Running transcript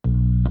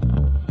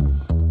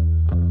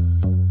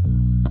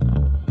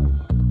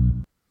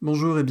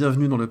Bonjour et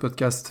bienvenue dans le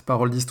podcast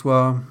Paroles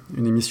d'Histoire,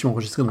 une émission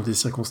enregistrée dans des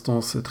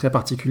circonstances très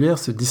particulières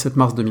ce 17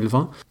 mars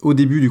 2020, au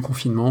début du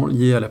confinement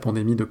lié à la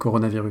pandémie de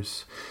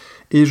coronavirus.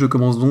 Et je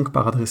commence donc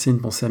par adresser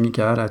une pensée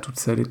amicale à toutes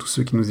celles et tous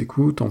ceux qui nous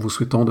écoutent en vous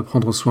souhaitant de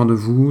prendre soin de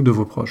vous, de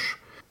vos proches.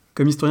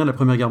 Comme historien de la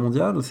Première Guerre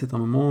mondiale, c'est un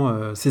moment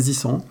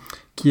saisissant,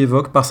 qui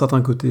évoque par certains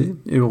côtés,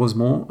 et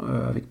heureusement,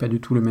 avec pas du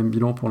tout le même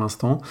bilan pour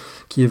l'instant,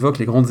 qui évoque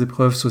les grandes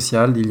épreuves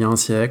sociales d'il y a un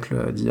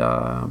siècle, d'il y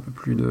a un peu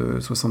plus de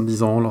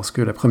 70 ans, lorsque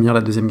la Première et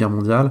la Deuxième Guerre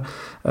mondiale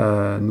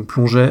nous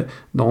plongeaient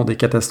dans des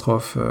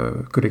catastrophes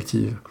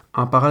collectives.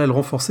 Un parallèle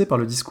renforcé par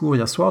le discours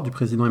hier soir du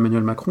président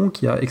Emmanuel Macron,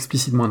 qui a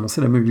explicitement annoncé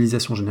la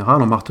mobilisation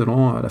générale en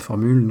martelant la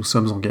formule « Nous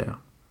sommes en guerre ».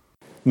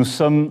 Nous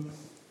sommes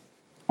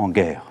en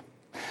guerre.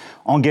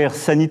 En guerre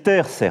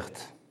sanitaire,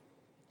 certes.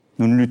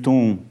 Nous ne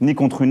luttons ni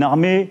contre une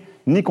armée,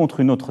 ni contre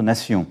une autre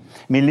nation.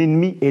 Mais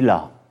l'ennemi est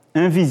là,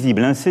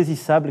 invisible,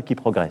 insaisissable, qui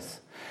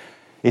progresse.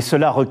 Et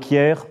cela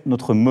requiert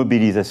notre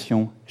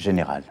mobilisation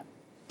générale.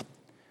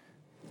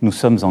 Nous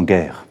sommes en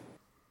guerre.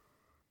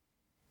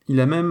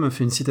 Il a même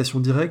fait une citation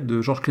directe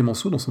de Georges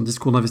Clemenceau dans son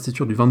discours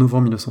d'investiture du 20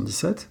 novembre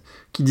 1917,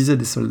 qui disait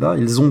des soldats «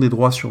 Ils ont des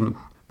droits sur nous »,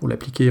 pour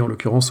l'appliquer en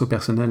l'occurrence au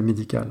personnel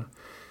médical.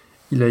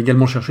 Il a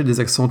également cherché des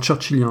accents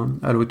churchilliens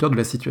à la hauteur de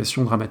la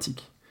situation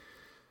dramatique.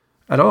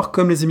 Alors,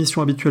 comme les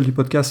émissions habituelles du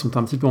podcast sont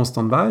un petit peu en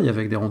stand-by,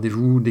 avec des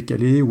rendez-vous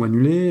décalés ou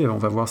annulés, on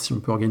va voir si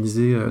on peut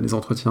organiser des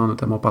entretiens,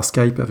 notamment par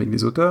Skype avec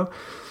des auteurs,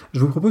 je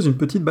vous propose une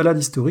petite balade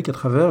historique à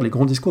travers les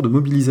grands discours de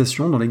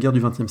mobilisation dans les guerres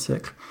du XXe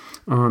siècle,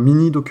 un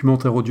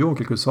mini-documentaire audio en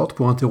quelque sorte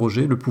pour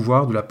interroger le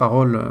pouvoir de la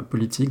parole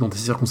politique dans des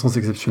circonstances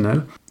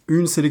exceptionnelles.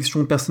 Une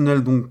sélection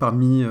personnelle donc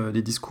parmi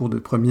les discours de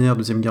Première,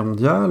 Deuxième Guerre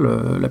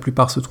mondiale, la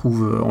plupart se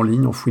trouvent en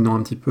ligne, en fouinant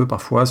un petit peu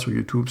parfois sur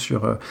YouTube,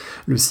 sur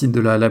le site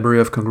de la Library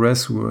of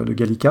Congress ou de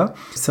Gallica.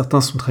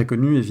 Certains sont très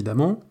connus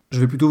évidemment. Je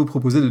vais plutôt vous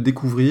proposer de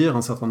découvrir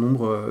un certain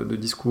nombre de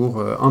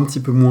discours un petit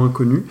peu moins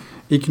connus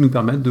et qui nous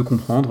permettent de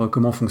comprendre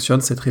comment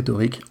fonctionne cette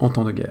rhétorique en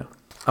temps de guerre.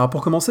 Alors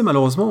pour commencer,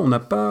 malheureusement, on n'a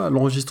pas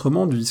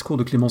l'enregistrement du discours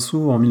de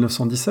Clemenceau en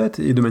 1917,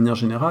 et de manière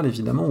générale,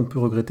 évidemment, on peut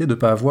regretter de ne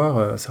pas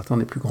avoir certains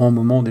des plus grands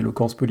moments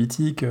d'éloquence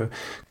politique,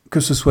 que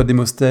ce soit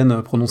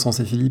Démosthène prononçant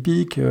ses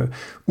philippiques,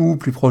 ou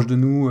plus proche de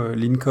nous,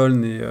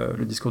 Lincoln et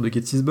le discours de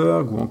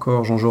Gettysburg, ou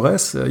encore Jean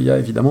Jaurès. Il y a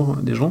évidemment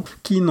des gens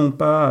qui n'ont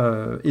pas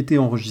été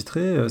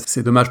enregistrés.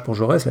 C'est dommage pour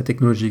Jaurès, la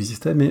technologie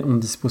existait, mais on ne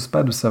dispose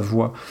pas de sa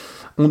voix.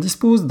 On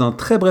dispose d'un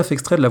très bref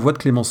extrait de la voix de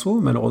Clemenceau,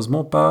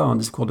 malheureusement pas un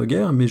discours de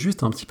guerre, mais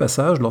juste un petit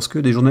passage lorsque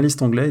des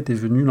journalistes anglais étaient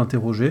venus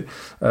l'interroger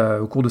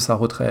au cours de sa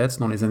retraite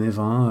dans les années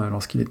 20,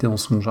 lorsqu'il était dans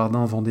son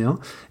jardin vendéen,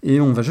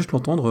 et on va juste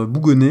l'entendre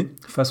bougonner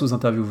face aux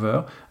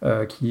intervieweurs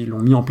qui l'ont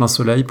mis en plein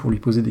soleil pour lui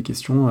poser des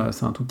questions.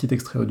 C'est un tout petit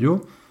extrait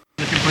audio.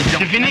 C'est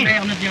fini. La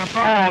mer ne vient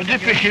pas. Oh,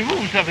 dépêchez-vous,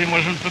 vous savez, moi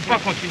je ne peux pas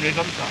continuer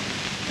comme ça.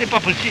 C'est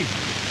pas possible.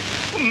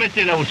 Vous me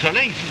mettez là au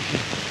soleil,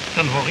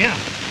 ça ne vaut rien.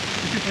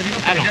 Monsieur le Président,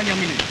 c'est la dernière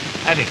minute.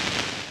 Allez.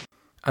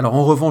 Alors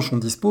en revanche, on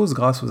dispose,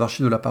 grâce aux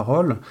archives de la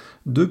parole,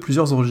 de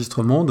plusieurs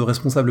enregistrements de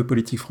responsables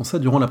politiques français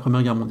durant la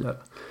Première Guerre mondiale.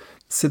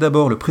 C'est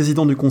d'abord le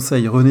président du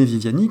Conseil, René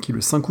Viviani, qui le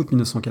 5 août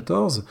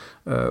 1914,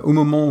 au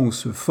moment où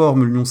se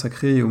forme l'Union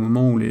sacrée et au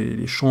moment où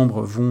les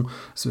chambres vont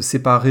se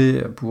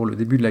séparer pour le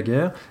début de la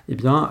guerre,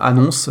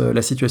 annonce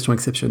la situation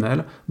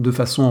exceptionnelle de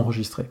façon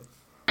enregistrée.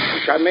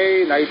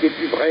 Jamais n'a été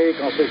plus vrai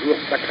qu'en ce jour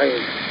sacré.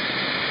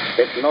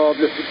 Cette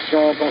noble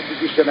fiction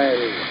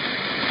constitutionnelle,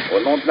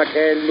 au nom de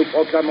laquelle nous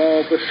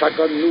proclamons que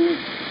chacun de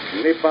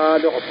nous n'est pas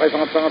le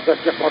représentant de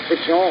sa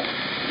circonscription,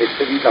 mais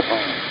celui de la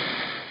France.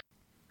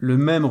 Le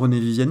même René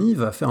Viviani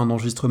va faire un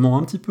enregistrement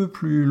un petit peu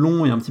plus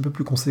long et un petit peu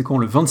plus conséquent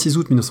le 26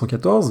 août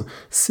 1914.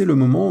 C'est le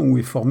moment où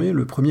est formé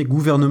le premier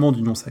gouvernement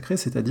d'Union sacrée,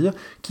 c'est-à-dire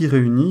qui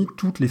réunit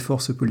toutes les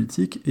forces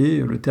politiques, et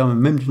le terme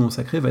même d'Union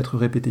sacrée va être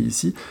répété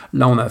ici.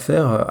 Là, on a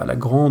affaire à la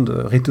grande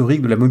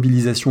rhétorique de la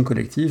mobilisation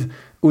collective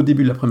au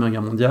début de la Première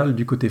Guerre mondiale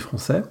du côté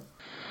français.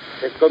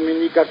 Cette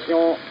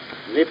communication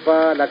n'est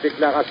pas la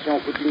déclaration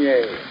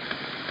coutumière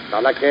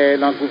dans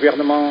laquelle un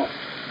gouvernement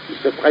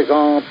qui se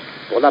présente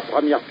pour la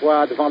première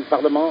fois devant le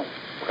Parlement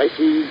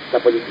précise sa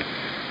politique.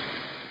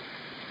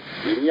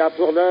 Il n'y a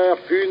pour l'heure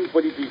qu'une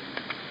politique,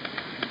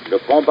 le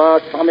combat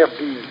sans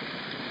merci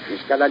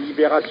jusqu'à la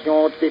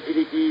libération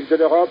définitive de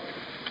l'Europe,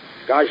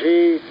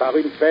 gagée par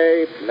une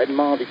paix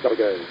pleinement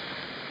victorieuse.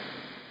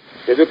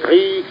 C'est le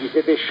cri qui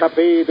s'est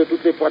échappé de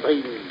toutes les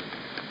poitrines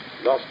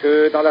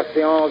lorsque, dans la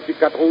séance du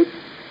 4 août,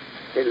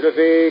 s'est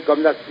levé,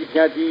 comme l'a si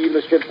bien dit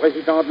Monsieur le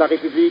Président de la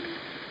République,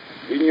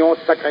 l'Union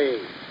sacrée,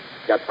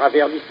 qui à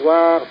travers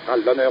l'histoire sera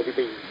l'honneur du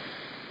pays.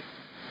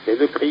 C'est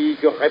le cri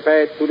que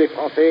répètent tous les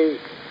Français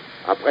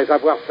après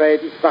avoir fait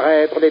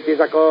disparaître les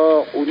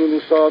désaccords où nous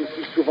nous sommes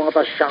si souvent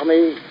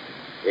acharnés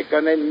et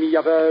qu'un ennemi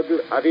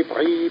aveugle avait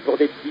pris pour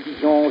des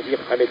divisions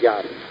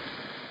irrémédiables.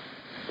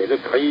 C'est le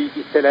cri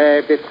qui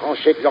s'élève des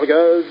tranchées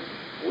glorieuses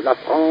où la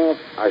France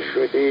a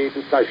jeté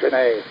toute sa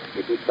jeunesse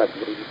et toute sa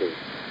virilité.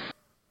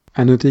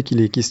 À noter qu'il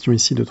est question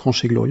ici de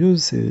tranchées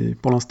glorieuses, c'est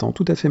pour l'instant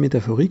tout à fait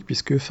métaphorique,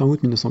 puisque fin août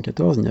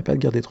 1914, il n'y a pas de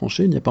guerre des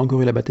tranchées, il n'y a pas encore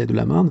eu la bataille de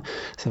la Marne,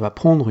 ça va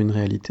prendre une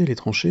réalité, les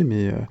tranchées,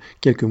 mais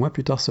quelques mois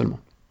plus tard seulement.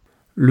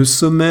 Le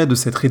sommet de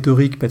cette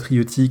rhétorique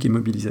patriotique et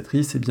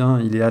mobilisatrice, eh bien,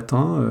 il est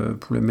atteint,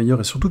 pour le meilleur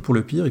et surtout pour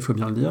le pire, il faut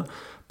bien le dire,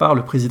 par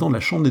le président de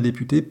la Chambre des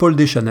députés, Paul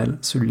Deschanel,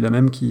 celui-là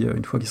même qui,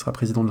 une fois qu'il sera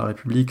président de la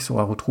République,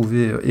 sera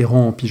retrouvé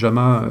errant en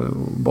pyjama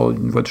au bord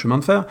d'une voie de chemin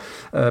de fer.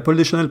 Paul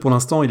Deschanel, pour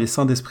l'instant, il est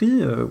sain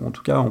d'esprit, ou en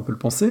tout cas, on peut le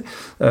penser.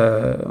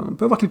 On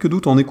peut avoir quelques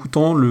doutes en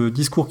écoutant le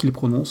discours qu'il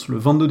prononce le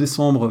 22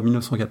 décembre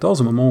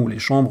 1914, au moment où les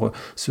chambres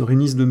se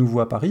réunissent de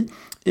nouveau à Paris,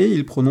 et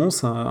il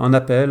prononce un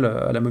appel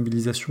à la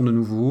mobilisation de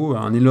nouveau,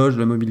 un éloge de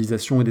la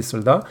mobilisation et des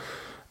soldats,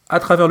 à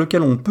travers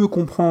lequel on peut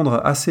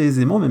comprendre assez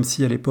aisément, même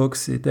si à l'époque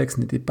ces textes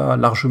n'étaient pas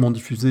largement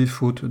diffusés,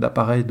 faute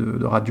d'appareils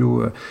de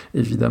radio,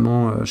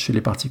 évidemment, chez les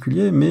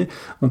particuliers, mais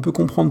on peut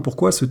comprendre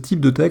pourquoi ce type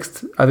de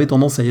texte avait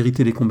tendance à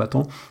irriter les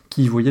combattants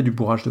qui y voyaient du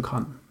bourrage de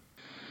crâne.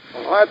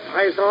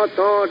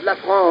 Représentants de la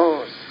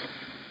France,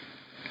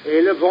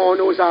 élevons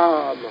nos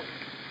âmes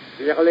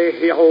vers les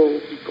héros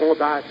qui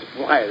combattent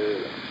pour elle.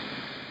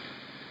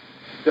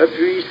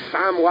 Depuis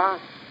 5 mois,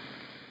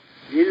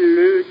 ils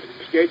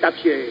luttent pied à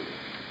pied,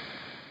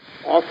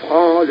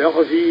 offrant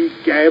leur vie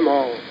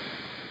gaiement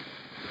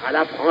à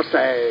la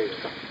française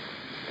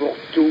pour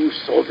tout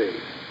sauver.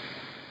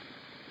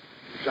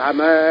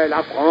 Jamais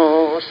la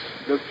France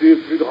ne fut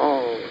plus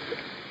grande,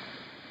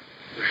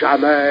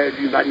 jamais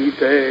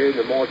l'humanité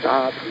ne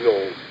monta plus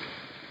haut.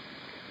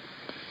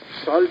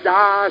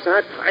 Soldats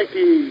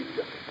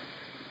intrépides,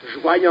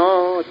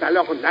 joignant à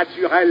leur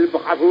naturelle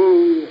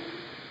bravoure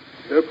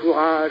le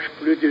courage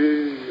plus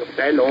dur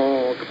des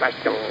longues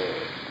patiences.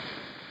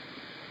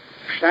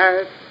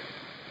 Chefs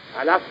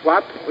à la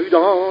fois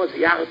prudents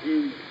et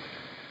hardis,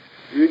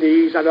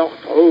 unis à leurs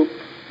troupes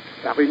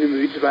par une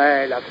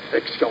mutuelle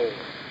affection,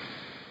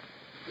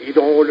 et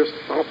dont le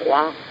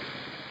sang-froid,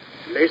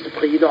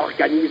 l'esprit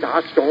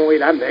d'organisation et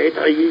la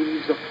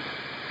maîtrise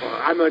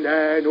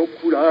ramenaient nos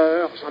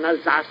couleurs en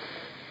Alsace,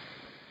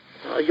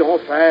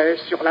 triomphaient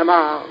sur la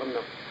Marne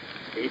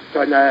et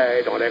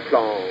tenaient dans les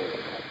Flandres.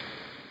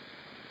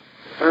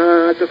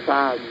 Saintes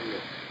femmes,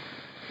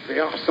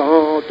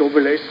 versant aux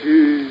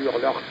blessures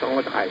leur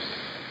tendresse,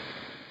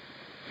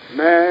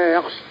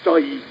 mères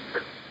stoïques,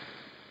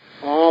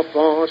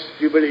 enfants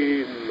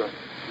sublimes,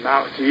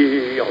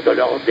 martyrs de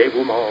leur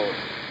dévouement,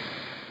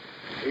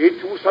 et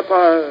tout ce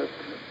peuple,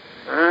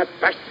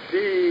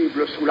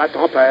 impassible sous la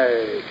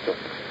tempête,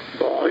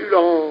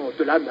 brûlant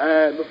de la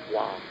même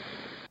foi.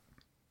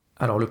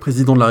 Alors le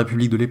président de la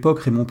République de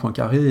l'époque, Raymond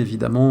Poincaré,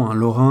 évidemment, un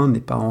Lorrain,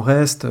 n'est pas en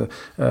reste,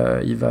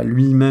 il va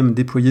lui-même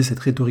déployer cette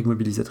rhétorique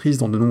mobilisatrice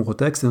dans de nombreux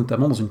textes, et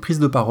notamment dans une prise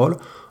de parole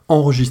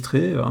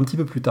enregistrée un petit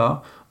peu plus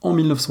tard, en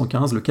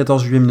 1915, le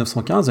 14 juillet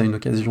 1915, à une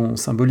occasion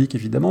symbolique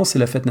évidemment, c'est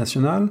la fête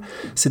nationale,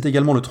 c'est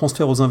également le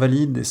transfert aux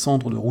Invalides des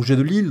cendres de Rouget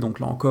de Lille, donc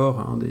là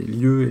encore un des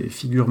lieux et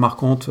figures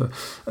marquantes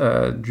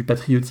du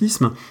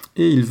patriotisme,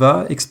 et il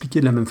va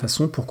expliquer de la même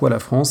façon pourquoi la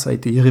France a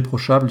été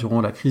irréprochable durant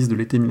la crise de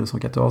l'été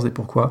 1914 et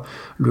pourquoi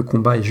le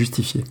combat est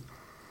justifié.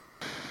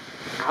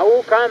 À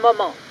aucun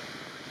moment,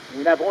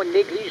 nous n'avons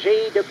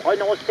négligé de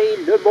prononcer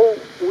le mot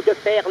ou de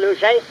faire le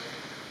geste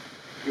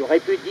qui aurait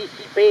pu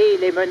dissiper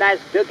les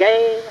menaces de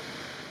guerre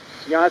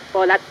si un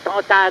fol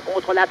attentat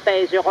contre la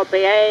paix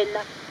européenne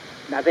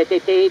n'avait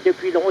été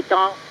depuis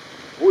longtemps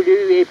voulu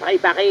et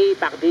préparé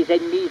par des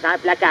ennemis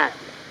implacables.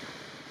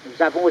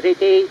 Nous avons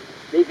été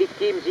les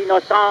victimes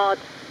innocentes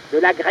de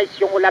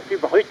l'agression la plus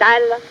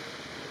brutale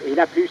et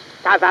la plus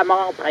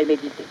savamment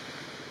préméditée.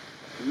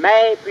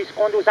 Mais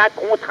puisqu'on nous a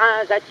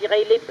contraints à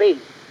tirer l'épée,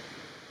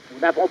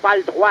 nous n'avons pas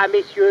le droit,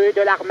 messieurs,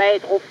 de la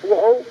remettre au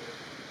fourreau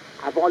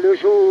avant le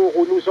jour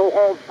où nous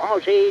aurons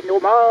vengé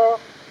nos morts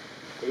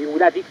et où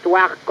la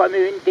victoire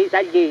commune des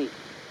Alliés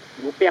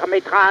nous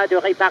permettra de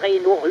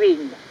réparer nos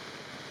ruines,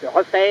 de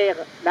refaire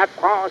la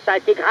France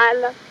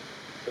intégrale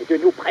et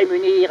de nous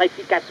prémunir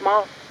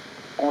efficacement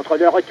contre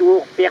le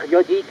retour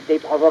périodique des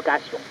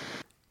provocations.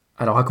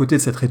 Alors à côté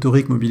de cette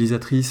rhétorique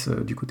mobilisatrice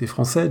du côté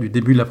français, du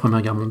début de la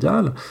Première Guerre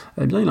mondiale,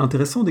 eh bien il est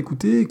intéressant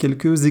d'écouter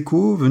quelques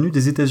échos venus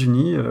des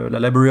États-Unis. La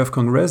Library of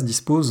Congress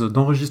dispose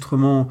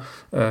d'enregistrements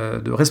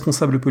de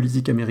responsables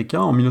politiques américains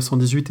en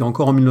 1918 et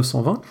encore en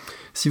 1920.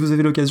 Si vous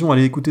avez l'occasion,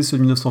 allez écouter ceux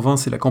de 1920,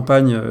 c'est la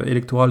campagne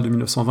électorale de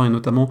 1920 et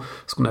notamment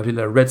ce qu'on appelait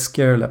la Red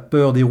Scare, la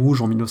peur des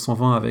rouges en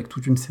 1920, avec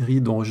toute une série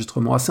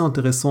d'enregistrements assez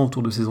intéressants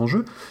autour de ces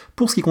enjeux.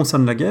 Pour ce qui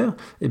concerne la guerre,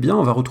 eh bien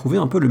on va retrouver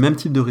un peu le même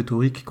type de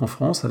rhétorique qu'en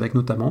France, avec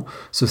notamment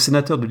ce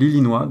sénateur de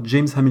l'Illinois,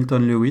 James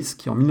Hamilton Lewis,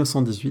 qui en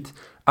 1918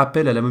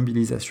 appelle à la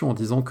mobilisation en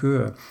disant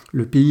que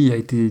le pays a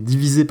été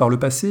divisé par le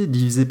passé,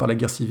 divisé par la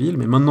guerre civile,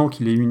 mais maintenant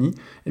qu'il est uni,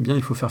 eh bien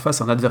il faut faire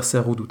face à un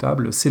adversaire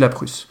redoutable, c'est la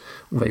Prusse.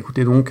 On va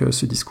écouter donc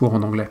ce discours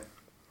en anglais.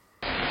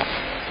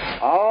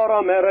 Our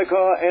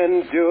America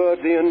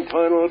endured the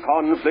internal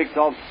conflict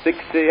of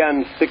 60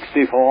 and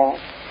 64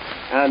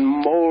 and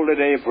molded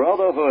a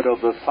brotherhood of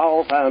the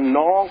South and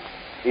North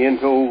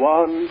into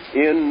one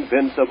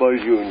invincible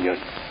union.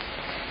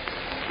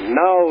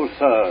 Now,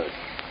 sirs,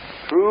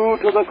 true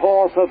to the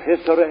course of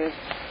history,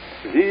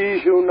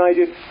 these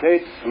United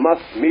States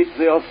must meet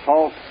the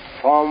assault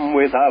from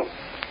without.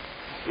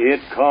 It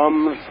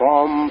comes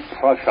from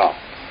Prussia.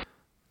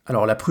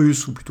 Alors la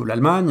Prusse, ou plutôt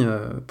l'Allemagne,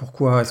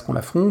 pourquoi est-ce qu'on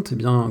l'affronte ? Eh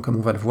bien, comme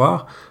on va le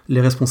voir,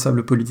 les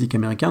responsables politiques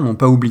américains n'ont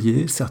pas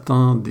oublié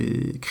certains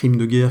des crimes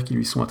de guerre qui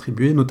lui sont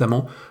attribués,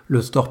 notamment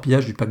le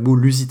torpillage du paquebot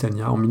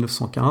Lusitania en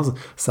 1915.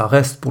 Ça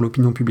reste pour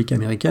l'opinion publique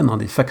américaine un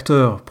des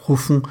facteurs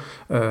profonds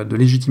de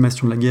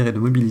légitimation de la guerre et de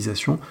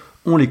mobilisation.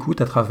 On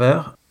l'écoute à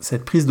travers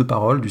cette prise de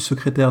parole du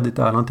secrétaire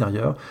d'État à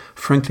l'Intérieur,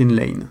 Franklin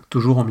Lane,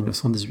 toujours en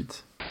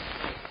 1918.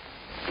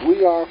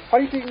 We are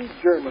fighting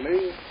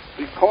Germany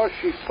because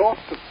she sought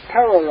to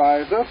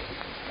terrorize us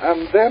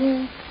and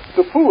then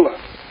to fool us.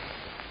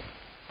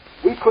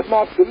 We could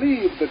not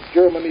believe that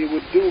Germany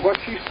would do what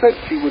she said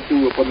she would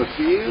do upon the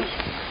seas.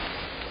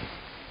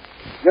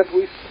 Yet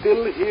we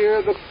still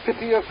hear the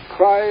piteous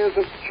cries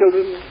of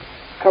children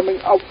coming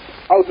out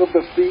of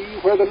the sea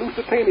where the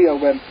Lusitania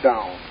went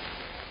down.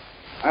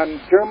 And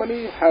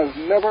Germany has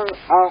never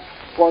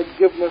asked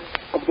forgiveness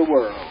of the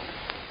world.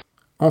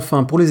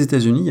 Enfin, pour les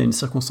États-Unis, il y a une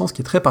circonstance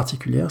qui est très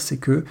particulière, c'est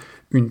que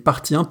une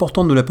partie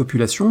importante de la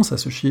population, ça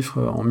se chiffre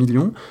en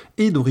millions,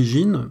 est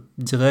d'origine,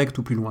 directe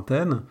ou plus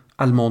lointaine,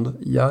 allemande.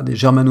 Il y a des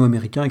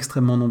germano-américains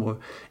extrêmement nombreux.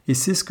 Et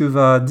c'est ce que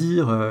va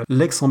dire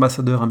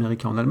l'ex-ambassadeur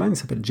américain en Allemagne, qui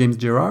s'appelle James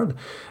Gerard,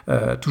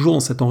 toujours dans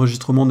cet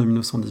enregistrement de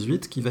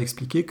 1918, qui va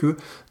expliquer que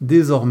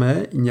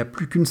désormais, il n'y a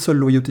plus qu'une seule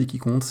loyauté qui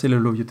compte, c'est la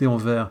loyauté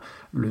envers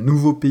le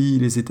nouveau pays,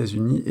 les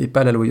États-Unis, et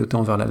pas la loyauté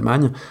envers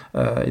l'Allemagne.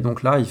 Et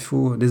donc là, il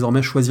faut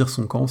désormais choisir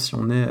son camp. Si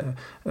on est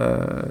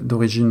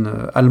d'origine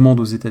allemande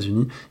aux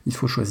États-Unis, il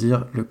faut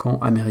choisir le camp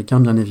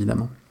américain, bien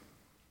évidemment.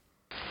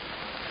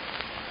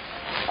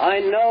 I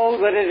know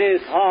that it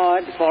is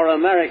hard for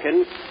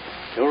Americans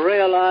to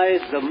realize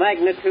the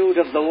magnitude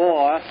of the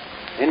war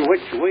in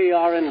which we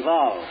are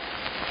involved.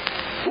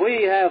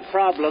 We have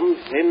problems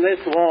in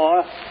this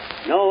war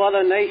no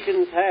other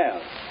nations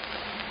have.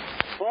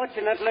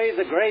 Fortunately,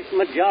 the great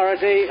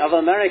majority of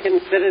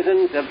American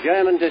citizens of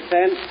German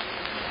descent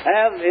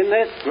have, in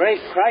this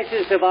great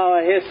crisis of our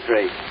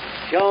history,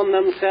 shown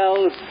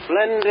themselves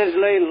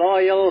splendidly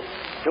loyal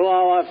to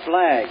our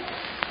flag.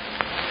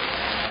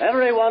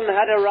 Everyone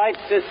had a right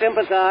to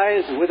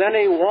sympathize with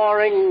any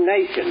warring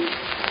nation.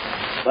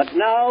 But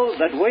now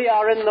that we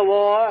are in the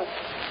war,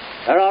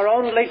 there are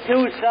only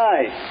two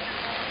sides,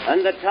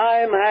 and the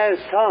time has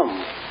come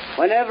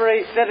when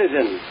every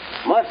citizen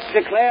must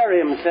declare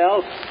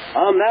himself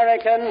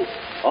American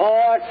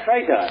or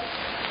traitor.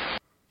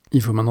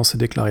 Il faut maintenant se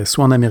déclarer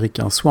soit un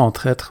Américain, soit un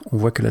traître. On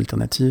voit que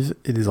l'alternative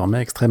est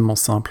désormais extrêmement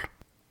simple.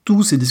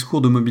 Tous ces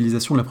discours de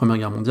mobilisation de la Première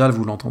Guerre mondiale,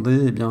 vous l'entendez,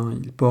 eh bien,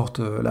 ils portent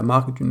la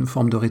marque d'une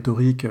forme de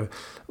rhétorique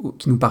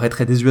qui nous paraît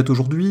très désuète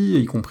aujourd'hui,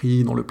 y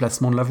compris dans le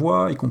placement de la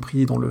voix, y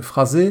compris dans le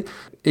phrasé,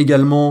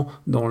 également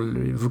dans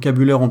le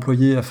vocabulaire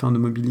employé afin de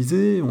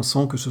mobiliser. On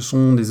sent que ce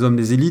sont des hommes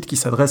des élites qui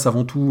s'adressent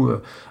avant tout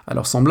à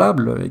leurs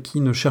semblables et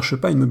qui ne cherchent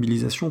pas une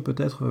mobilisation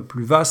peut-être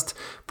plus vaste,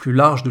 plus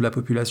large de la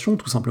population,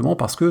 tout simplement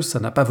parce que ça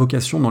n'a pas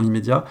vocation dans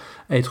l'immédiat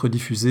à être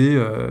diffusé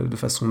de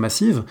façon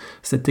massive.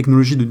 Cette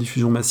technologie de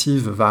diffusion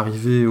massive va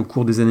arriver au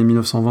cours des années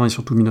 1920 et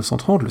surtout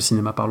 1930, le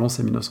cinéma parlant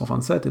c'est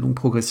 1927, et donc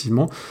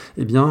progressivement,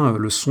 eh bien,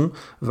 le son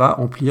va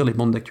emplir les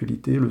bandes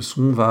d'actualité, le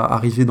son va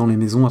arriver dans les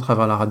maisons à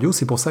travers la radio.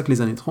 C'est pour ça que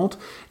les années 30,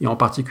 et en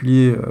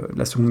particulier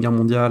la Seconde Guerre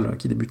mondiale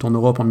qui débute en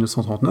Europe en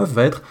 1939,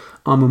 va être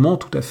un moment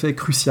tout à fait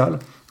crucial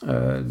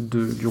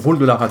du rôle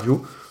de la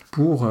radio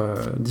pour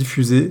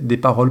diffuser des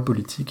paroles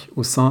politiques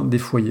au sein des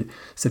foyers.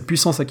 Cette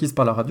puissance acquise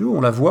par la radio,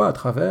 on la voit à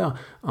travers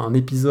un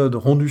épisode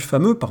rendu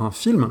fameux par un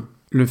film,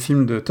 le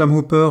film de Tom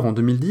Hooper en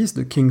 2010,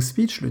 de King's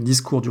Speech, le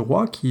discours du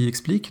roi, qui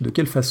explique de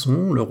quelle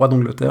façon le roi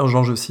d'Angleterre,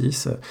 George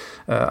VI,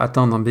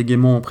 atteint d'un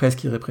bégaiement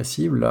presque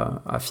irrépressible,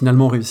 a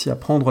finalement réussi à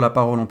prendre la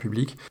parole en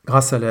public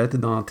grâce à l'aide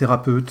d'un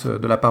thérapeute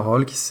de la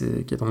parole qui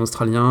est un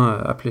Australien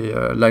appelé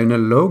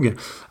Lionel Logue.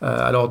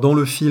 Alors dans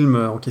le film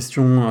en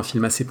question, un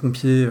film assez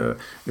pompier,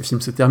 le film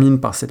se termine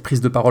par cette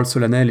prise de parole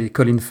solennelle et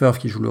Colin Firth,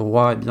 qui joue le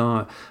roi, eh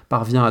bien,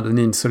 parvient à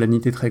donner une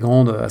solennité très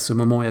grande à ce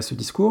moment et à ce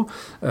discours.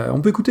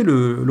 On peut écouter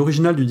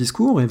l'original du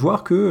discours et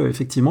voir que,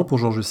 effectivement, pour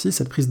George VI,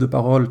 cette prise de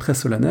parole très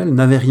solennelle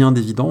n'avait rien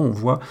d'évident. On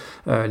voit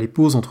les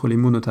pauses entre les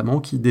mots notamment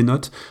qui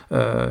dénotent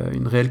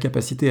une réelle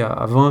capacité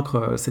à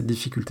vaincre cette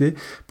difficulté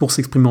pour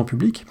s'exprimer en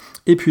public,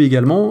 et puis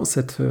également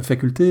cette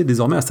faculté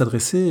désormais à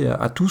s'adresser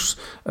à tous,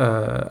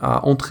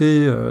 à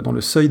entrer dans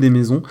le seuil des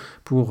maisons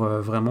pour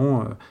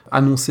vraiment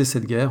annoncer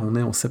cette guerre. On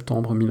est en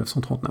septembre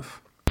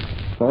 1939.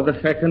 For the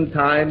second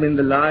time in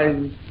the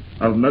lives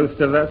of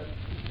most of us,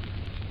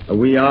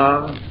 we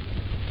are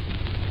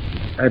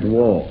at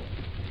war.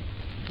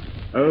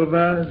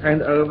 Over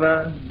and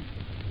over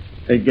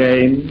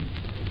again,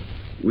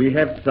 we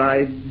have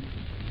tried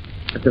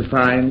to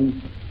find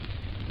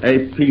a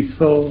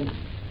peaceful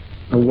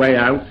way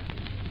out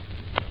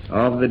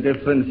of the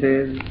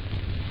differences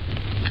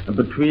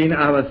between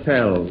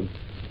ourselves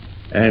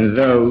and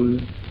those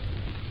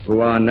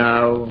who are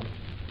now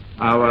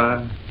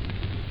our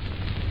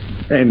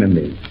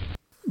enemies.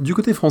 Du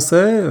côté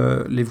français,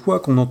 les voix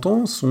qu'on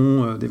entend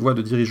sont des voix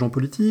de dirigeants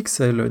politiques,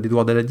 celles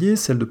d'Édouard Daladier,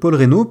 celles de Paul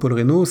Reynaud. Paul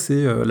Reynaud,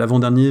 c'est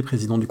l'avant-dernier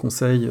président du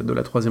Conseil de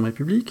la Troisième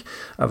République,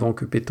 avant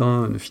que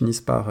Pétain ne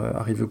finisse par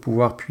arriver au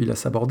pouvoir puis la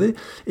saborder.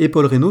 Et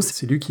Paul Reynaud,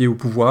 c'est lui qui est au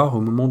pouvoir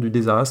au moment du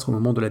désastre, au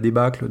moment de la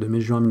débâcle de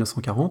mai-juin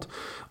 1940.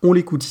 On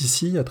l'écoute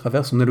ici à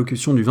travers son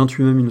allocution du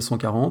 28 mai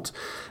 1940,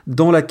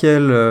 dans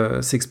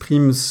laquelle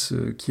s'exprime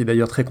ce qui est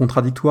d'ailleurs très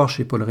contradictoire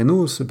chez Paul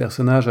Reynaud, ce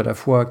personnage à la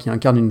fois qui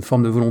incarne une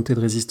forme de volonté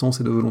de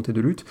résistance et de volonté de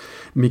lutte,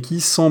 mais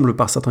qui semble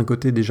par certains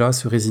côtés déjà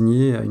se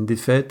résigner à une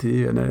défaite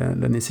et à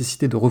la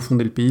nécessité de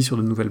refonder le pays sur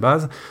de nouvelles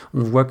bases.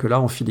 On voit que là,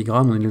 en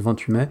filigrane, on est le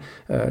 28 mai,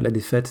 la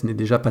défaite n'est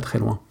déjà pas très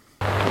loin.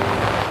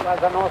 Je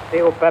dois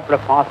annoncer au peuple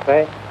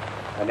français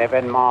un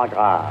événement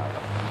grave.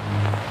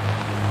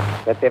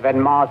 Cet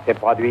événement s'est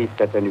produit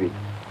cette nuit.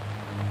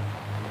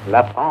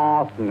 La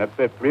France ne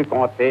peut plus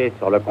compter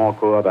sur le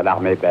concours de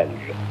l'armée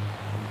belge.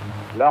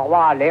 Le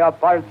roi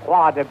Léopold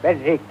III de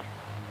Belgique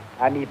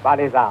a mis bas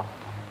les armes.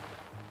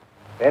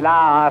 C'est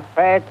là un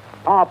fait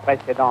sans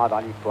précédent dans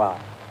l'histoire.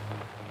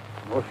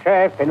 Nos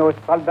chefs et nos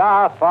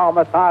soldats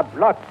forment un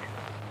bloc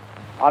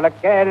dans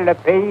lequel le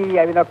pays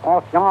a une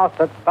confiance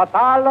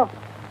totale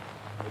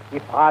et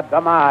qui fera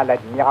demain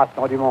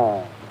l'admiration du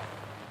monde.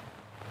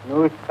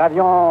 Nous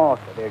savions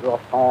que les jours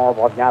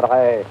sombres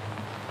viendraient.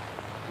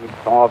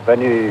 Ils sont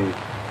venus.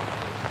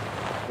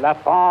 La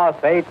France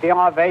a été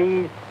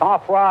envahie 100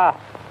 fois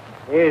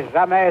et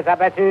jamais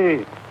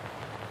abattue.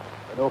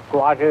 Nos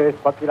courageuses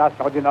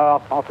populations du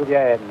Nord s'en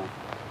souviennent.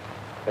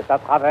 C'est à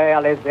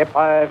travers les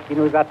épreuves qui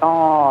nous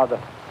attendent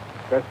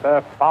que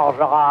se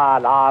forgera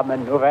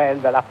l'âme nouvelle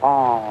de la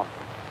France.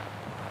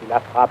 qui la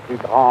fera plus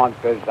grande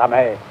que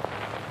jamais.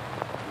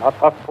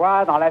 Notre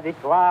foi dans la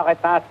victoire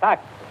est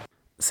intacte.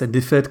 Cette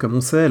défaite, comme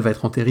on sait, elle va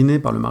être entérinée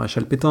par le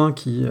maréchal Pétain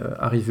qui,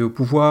 arrivé au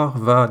pouvoir,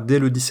 va, dès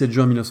le 17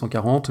 juin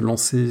 1940,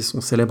 lancer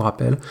son célèbre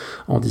appel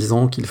en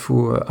disant qu'il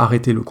faut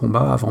arrêter le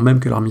combat avant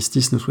même que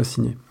l'armistice ne soit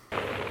signé.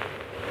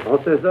 En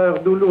ces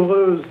heures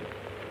douloureuses,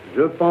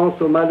 je pense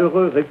aux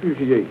malheureux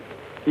réfugiés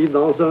qui,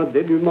 dans un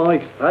dénuement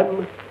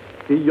extrême,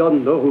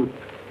 sillonnent nos routes.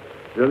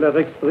 Je leur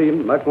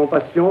exprime ma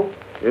compassion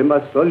et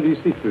ma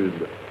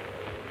sollicitude.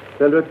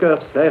 C'est le cœur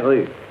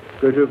serré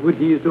que je vous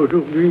dise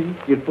aujourd'hui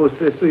qu'il faut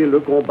cesser le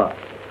combat.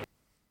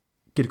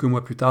 Quelques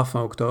mois plus tard,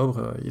 fin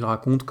octobre, il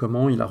raconte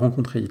comment il a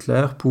rencontré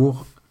Hitler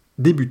pour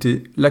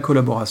débuter la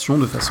collaboration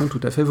de façon tout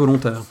à fait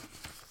volontaire.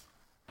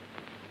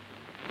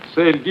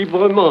 C'est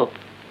librement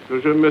que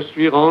je me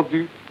suis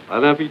rendu à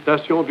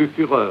l'invitation du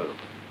Führer.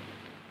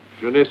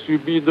 Je n'ai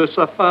subi de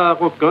sa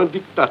part aucun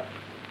diktat,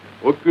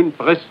 aucune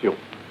pression.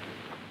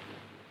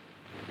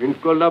 Une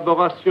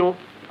collaboration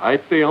a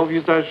été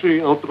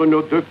envisagée entre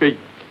nos deux pays.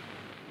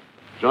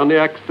 J'en ai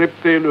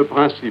accepté le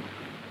principe.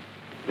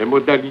 Les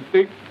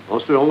modalités en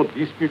seront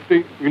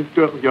discutées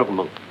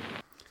ultérieurement.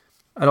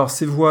 Alors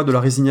ces voix de la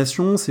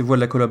résignation, ces voix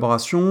de la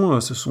collaboration,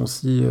 ce sont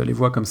aussi les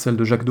voix comme celle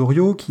de Jacques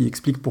Doriot qui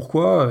explique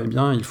pourquoi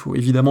il faut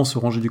évidemment se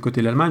ranger du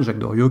côté de l'Allemagne. Jacques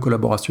Doriot,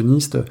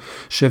 collaborationniste,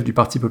 chef du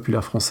Parti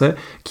populaire français,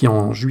 qui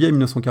en juillet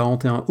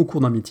 1941, au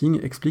cours d'un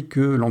meeting, explique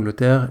que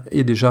l'Angleterre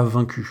est déjà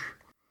vaincue.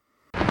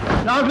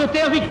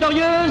 L'Angleterre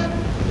victorieuse,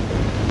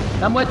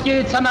 la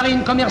moitié de sa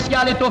marine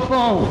commerciale est au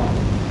fond,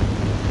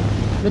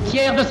 le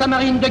tiers de sa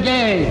marine de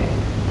guerre.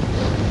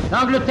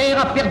 L'Angleterre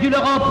a perdu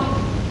l'Europe.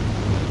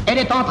 Elle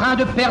est en train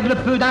de perdre le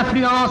peu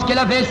d'influence qu'elle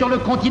avait sur le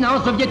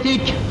continent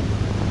soviétique.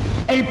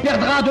 Elle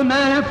perdra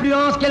demain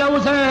l'influence qu'elle a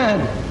aux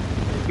Indes.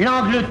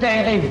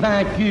 L'Angleterre est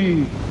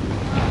vaincue.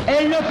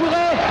 Elle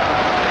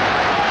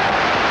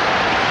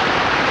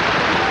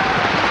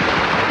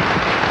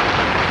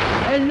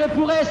ne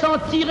pourrait s'en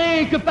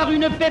tirer que par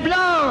une paix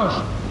blanche.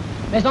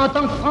 Mais en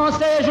tant que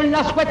Français, je ne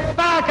la souhaite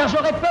pas, car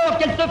j'aurais peur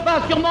qu'elle se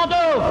fasse sur mon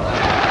dos.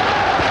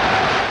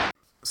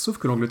 Sauf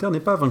que l'Angleterre n'est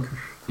pas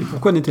vaincue. Et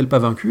pourquoi n'est-elle pas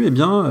vaincue ? Eh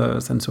bien,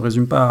 ça ne se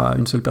résume pas à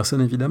une seule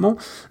personne, évidemment,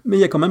 mais il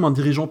y a quand même un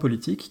dirigeant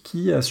politique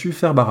qui a su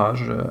faire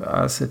barrage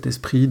à cet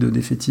esprit de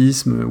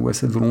défaitisme ou à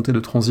cette volonté de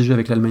transiger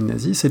avec l'Allemagne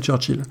nazie, c'est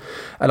Churchill.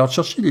 Alors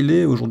Churchill, il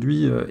est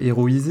aujourd'hui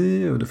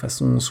héroïsé de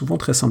façon souvent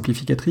très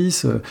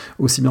simplificatrice,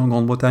 aussi bien en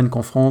Grande-Bretagne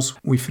qu'en France,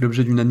 où il fait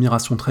l'objet d'une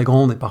admiration très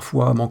grande et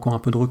parfois manquant un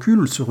peu de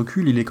recul. Ce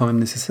recul, il est quand même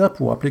nécessaire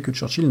pour rappeler que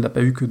Churchill n'a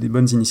pas eu que des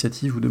bonnes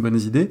initiatives ou de bonnes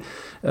idées.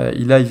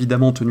 Il a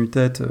évidemment tenu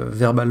tête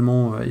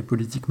verbalement et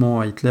politiquement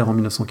à Hitler en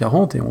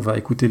 1940, et on va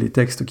écouter les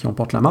textes qui en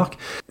portent la marque.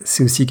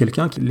 C'est aussi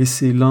quelqu'un qui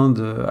laissait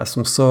l'Inde à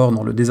son sort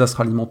dans le désastre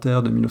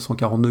alimentaire de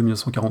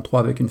 1942-1943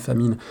 avec une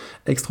famine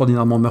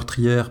extraordinairement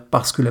meurtrière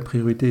parce que la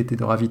priorité était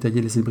de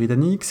ravitailler les îles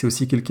britanniques. C'est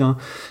aussi quelqu'un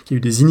qui a eu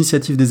des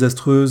initiatives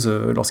désastreuses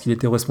lorsqu'il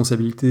était aux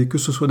responsabilités, que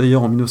ce soit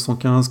d'ailleurs en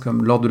 1915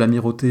 comme lors de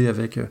l'amirauté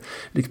avec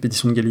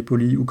l'expédition de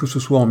Gallipoli, ou que ce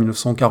soit en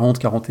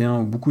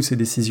 1940-41 où beaucoup de ses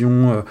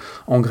décisions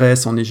en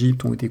Grèce, en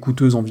Égypte ont été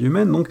coûteuses en vie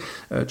humaine. Donc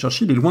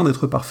Churchill est loin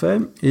d'être parfait,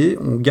 et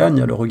on gagne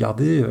à le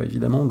regarder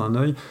évidemment d'un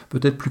œil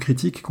peut-être plus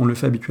critique qu'on le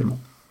fait habituellement.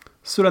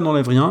 Cela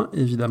n'enlève rien,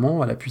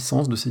 évidemment, à la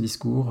puissance de ses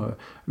discours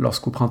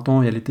lorsqu'au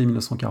printemps et à l'été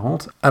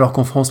 1940, alors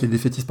qu'en France les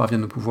défaitistes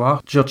parviennent au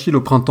pouvoir, Churchill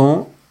au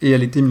printemps Et à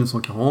l'été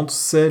 1940,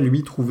 c'est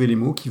lui trouver les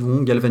mots qui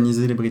vont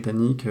galvaniser les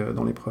Britanniques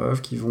dans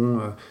l'épreuve, qui vont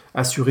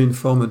assurer une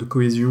forme de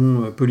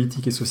cohésion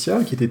politique et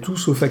sociale, qui était tout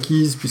sauf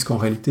acquise, puisqu'en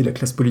réalité la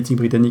classe politique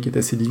britannique est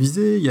assez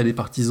divisée, il y a des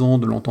partisans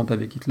de l'entente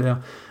avec Hitler,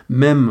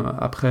 même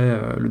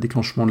après le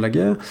déclenchement de la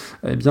guerre.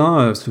 Eh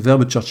bien, ce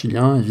verbe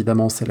churchillien,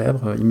 évidemment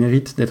célèbre, il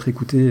mérite d'être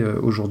écouté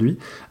aujourd'hui,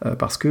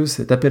 parce que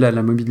cet appel à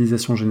la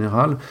mobilisation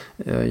générale,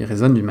 il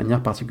résonne d'une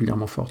manière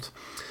particulièrement forte.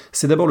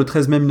 C'est d'abord le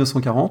 13 mai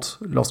 1940,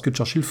 lorsque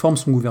Churchill forme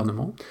son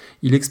gouvernement.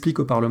 Il explique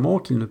au Parlement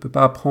qu'il ne peut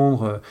pas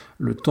prendre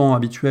le temps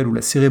habituel ou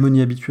la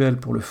cérémonie habituelle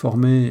pour le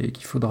former et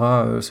qu'il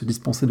faudra se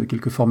dispenser de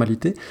quelques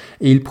formalités.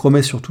 Et il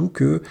promet surtout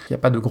qu'il n'y a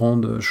pas de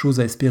grandes choses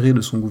à espérer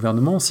de son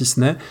gouvernement, si ce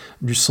n'est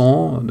du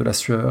sang, de la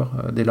sueur,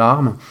 des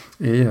larmes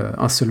et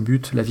un seul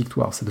but, la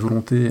victoire. Cette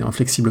volonté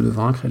inflexible de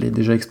vaincre, elle est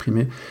déjà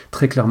exprimée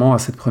très clairement à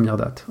cette première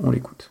date. On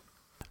l'écoute.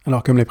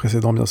 Alors comme les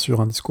précédents, bien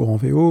sûr, un discours en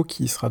VO,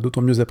 qui sera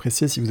d'autant mieux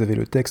apprécié si vous avez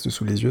le texte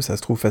sous les yeux, ça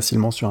se trouve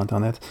facilement sur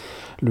internet,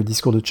 le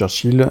discours de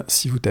Churchill.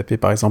 Si vous tapez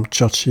par exemple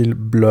Churchill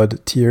Blood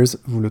Tears,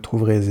 vous le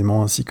trouverez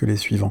aisément, ainsi que les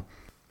suivants.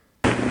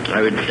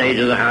 I would say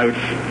to the House,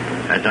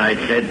 as I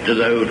said to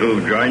those who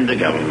have joined the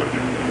government,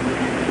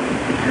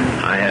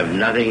 I have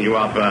nothing to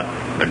offer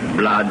but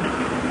blood,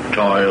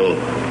 toil,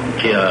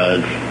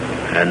 tears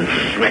and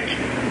sweat.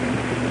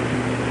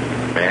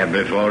 We have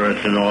before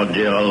us an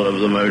ordeal of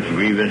the most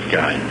grievous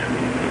kind.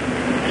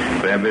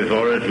 We have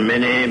before us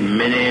many,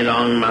 many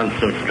long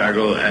months of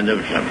struggle and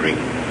of suffering.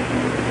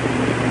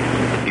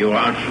 You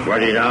ask,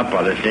 what is our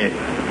policy?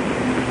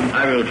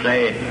 I will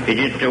say, it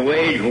is to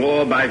wage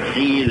war by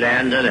sea,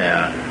 land and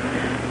air,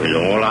 with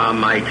all our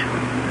might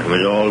and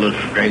with all the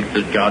strength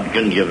that God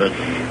can give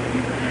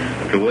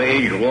us. To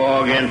wage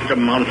war against a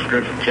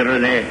monstrous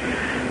tyranny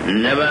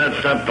never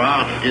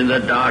surpassed in the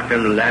dark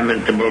and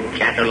lamentable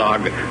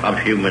catalogue of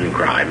human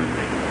crime.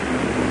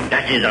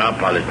 That is our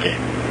policy.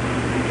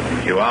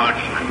 You ask,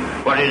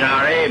 what is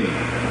our aim?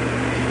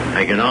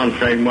 I can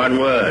answer in one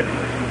word,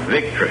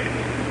 victory.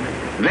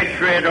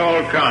 Victory at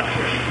all costs.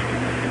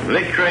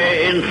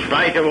 Victory in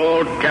spite of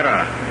all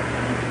terror.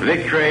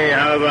 Victory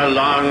however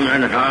long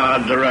and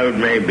hard the road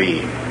may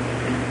be.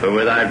 For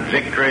without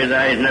victory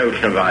there is no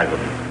survival.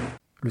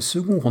 Le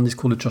second grand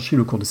discours de Churchill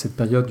au cours de cette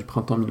période du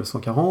printemps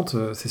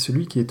 1940, c'est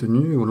celui qui est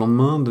tenu au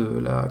lendemain de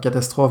la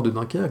catastrophe de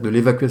Dunkerque, de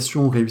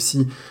l'évacuation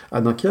réussie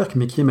à Dunkerque,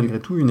 mais qui est malgré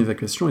tout une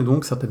évacuation et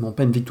donc certainement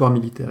pas une victoire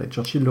militaire, et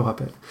Churchill le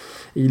rappelle.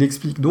 Et il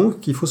explique donc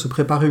qu'il faut se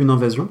préparer à une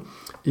invasion,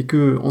 et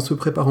qu'en se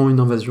préparant à une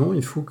invasion,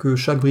 il faut que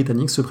chaque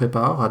Britannique se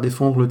prépare à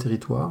défendre le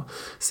territoire.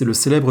 C'est le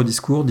célèbre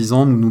discours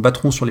disant « Nous nous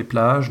battrons sur les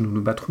plages, nous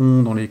nous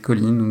battrons dans les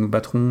collines, nous nous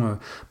battrons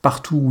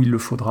partout où il le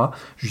faudra,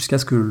 jusqu'à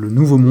ce que le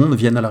nouveau monde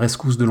vienne à la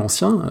rescousse de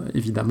l'ancien ».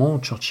 Évidemment,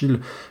 Churchill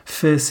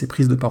fait ses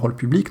prises de parole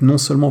publiques, non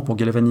seulement pour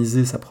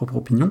galvaniser sa propre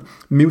opinion,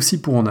 mais aussi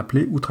pour en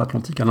appeler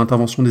outre-Atlantique à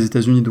l'intervention des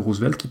États-Unis de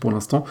Roosevelt, qui pour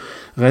l'instant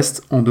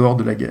reste en dehors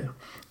de la guerre.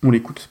 On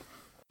l'écoute.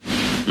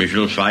 We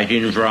shall fight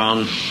in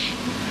France.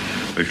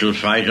 We shall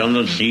fight on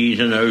the seas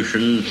and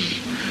oceans.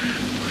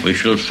 We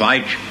shall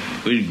fight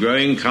with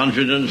growing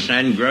confidence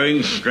and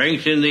growing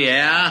strength in the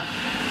air.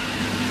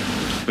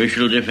 We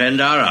shall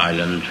defend our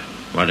island,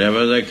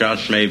 whatever the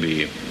cost may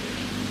be.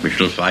 We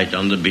shall fight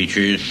on the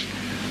beaches.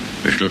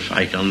 We shall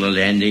fight on the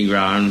landing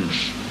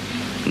grounds.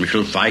 We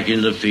shall fight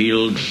in the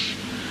fields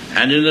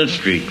and in the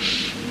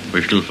streets.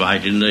 We shall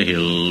fight in the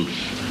hills.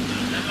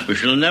 We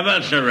shall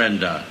never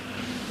surrender.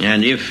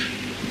 And if,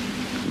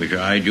 which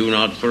I do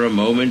not for a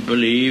moment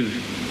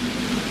believe,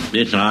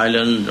 this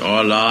island or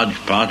a large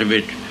part of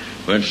it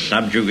were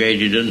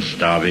subjugated and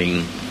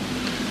starving,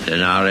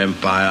 then our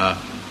empire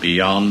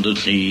beyond the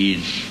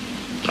seas,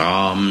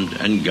 armed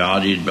and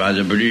guarded by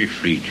the British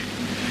fleet,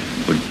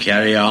 would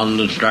carry on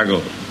the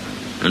struggle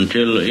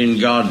until, in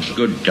God's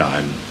good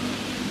time,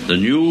 the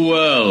new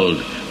world,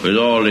 with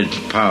all its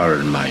power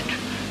and might,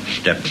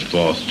 steps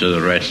forth to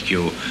the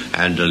rescue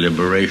and the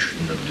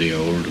liberation of the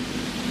old.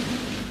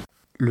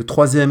 Le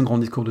troisième grand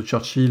discours de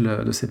Churchill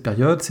de cette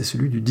période, c'est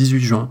celui du 18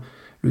 juin.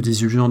 Le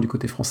 18 juin du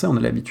côté français, on a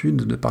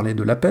l'habitude de parler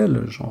de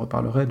l'appel, j'en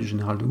reparlerai du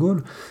général de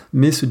Gaulle,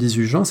 mais ce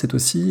 18 juin, c'est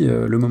aussi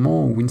le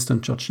moment où Winston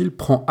Churchill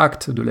prend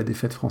acte de la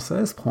défaite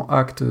française, prend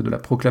acte de la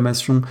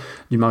proclamation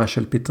du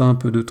maréchal Pétain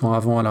peu de temps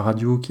avant à la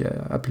radio qui a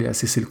appelé à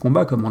cesser le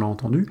combat, comme on l'a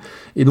entendu,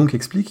 et donc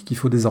explique qu'il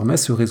faut désormais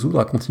se résoudre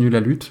à continuer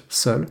la lutte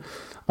seul.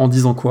 En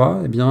disant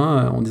quoi ? Eh bien,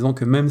 en disant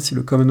que même si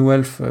le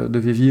Commonwealth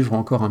devait vivre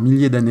encore 1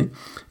 millier d'années,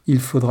 il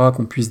faudra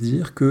qu'on puisse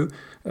dire que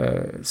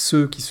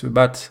ceux qui se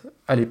battent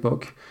à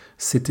l'époque,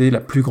 c'était la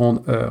plus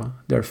grande heure,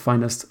 their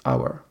finest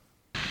hour.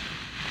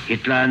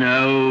 Hitler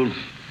knows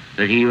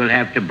that he will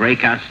have to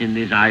break us in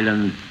this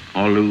island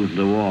or lose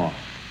the war.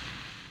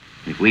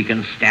 If we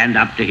can stand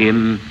up to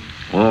him,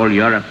 all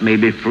Europe may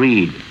be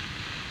freed,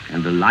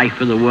 and the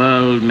life of the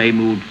world may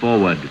move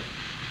forward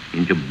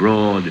into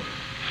broad,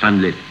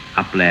 sunlit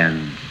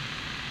uplands.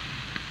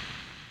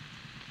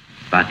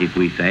 But if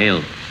we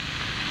fail,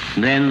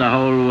 then the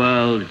whole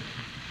world,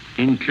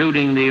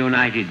 including the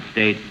United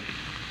States,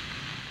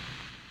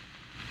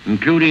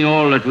 including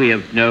all that we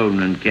have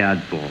known and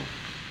cared for,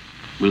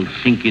 will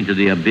sink into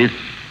the abyss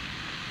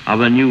of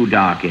a new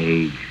dark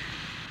age,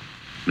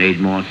 made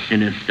more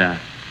sinister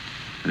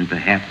and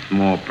perhaps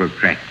more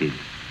protracted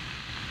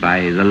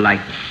by the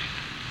lights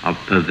of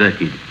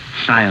perverted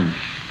science.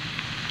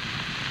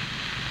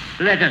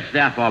 Let us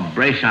therefore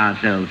brace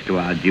ourselves to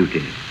our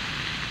duty,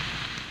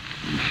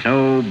 and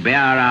so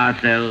bear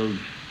ourselves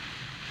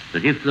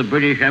that if the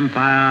British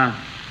Empire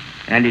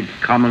and its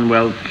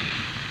commonwealths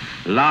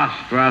last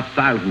for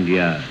 1,000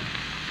 years,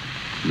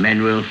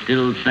 men will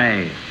still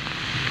say,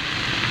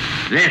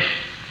 this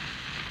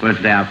was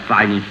their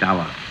finest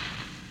hour.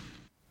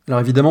 Alors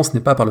évidemment, ce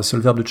n'est pas par le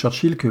seul verbe de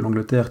Churchill que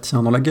l'Angleterre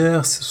tient dans la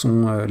guerre, ce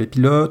sont les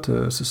pilotes,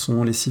 ce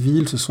sont les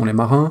civils, ce sont les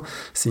marins,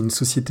 c'est une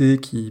société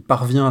qui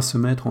parvient à se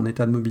mettre en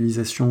état de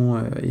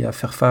mobilisation et à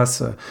faire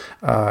face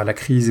à la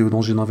crise et aux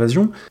dangers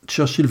d'invasion.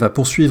 Churchill va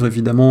poursuivre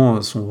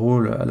évidemment son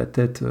rôle à la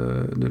tête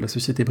de la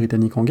société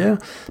britannique en guerre,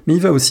 mais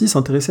il va aussi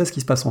s'intéresser à ce qui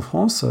se passe en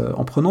France,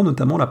 en prenant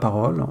notamment la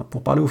parole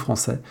pour parler aux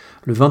Français.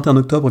 Le 21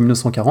 octobre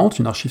 1940,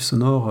 une archive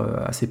sonore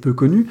assez peu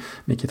connue,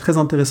 mais qui est très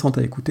intéressante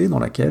à écouter, dans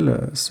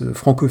laquelle ce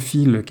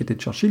francophile qui était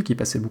Churchill, qui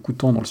passait beaucoup de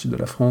temps dans le sud de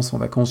la France en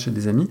vacances chez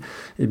des amis,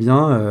 eh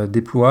bien,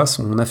 déploie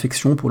son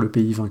affection pour le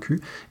pays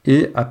vaincu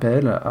et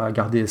appelle à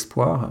garder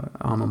espoir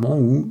à un moment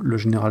où le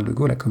général de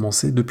Gaulle a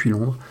commencé, depuis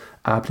Londres,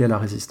 à appeler à la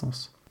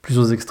résistance.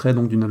 Plusieurs extraits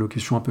donc d'une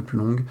allocution un peu plus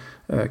longue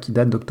qui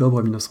date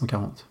d'octobre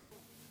 1940.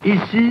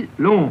 Ici,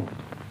 Londres.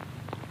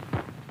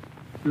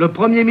 Le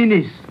Premier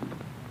ministre,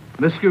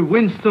 M.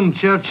 Winston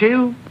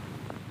Churchill,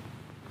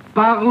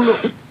 parle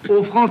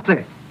aux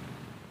Français.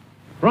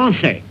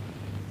 Français,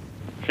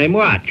 c'est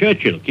moi,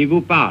 Churchill, qui vous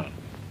parle.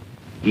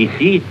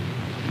 Ici,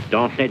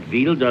 dans cette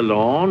ville de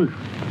Londres,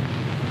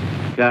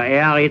 que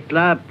Air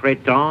Hitler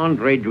prétend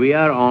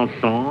réduire en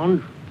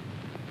cendres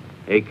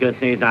et que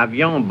ses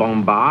avions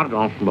bombardent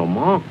en ce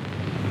moment,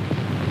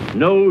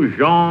 nos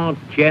gens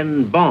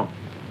tiennent bon.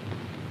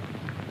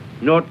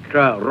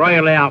 Notre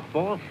Royal Air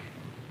Force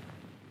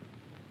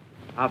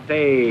a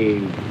fait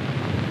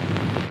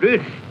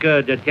plus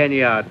que de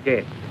tenir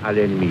tête à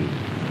l'ennemi.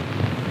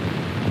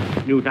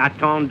 Nous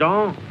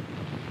attendons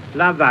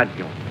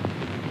l'invasion,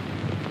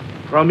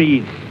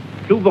 promise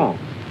souvent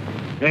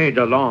et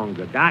de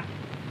longue date.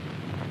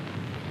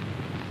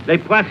 Les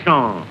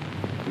poissons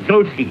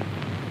aussi.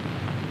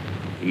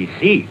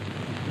 Ici,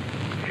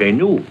 chez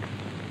nous,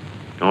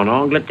 en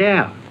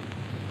Angleterre,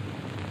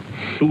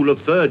 sous le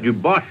feu du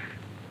Boche,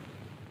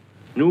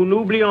 nous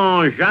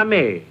n'oublions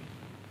jamais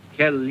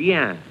quel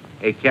lien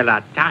et quelle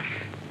attache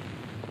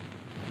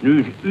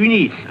nous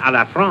unissent à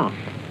la France.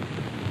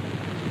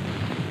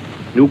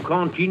 Nous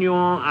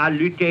continuons à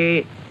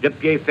lutter de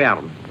pied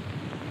ferme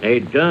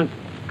et d'un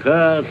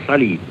cœur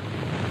solide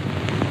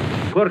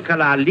pour que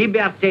la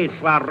liberté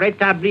soit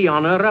rétablie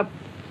en Europe,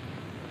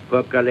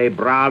 pour que les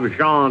braves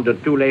gens de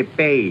tous les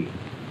pays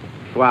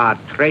soient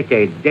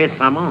traités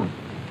décemment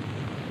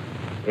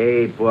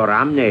et pour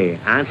amener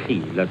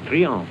ainsi le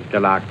triomphe de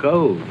la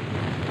cause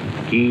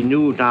qui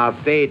nous a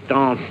fait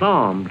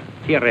ensemble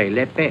tirer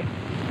l'épée.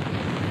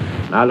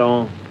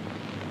 Allons,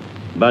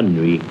 bonne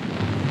nuit.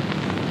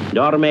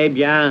 Dormez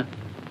bien,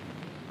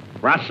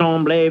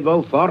 rassemblez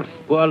vos forces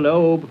pour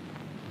l'aube,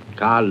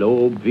 car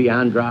l'aube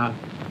viendra,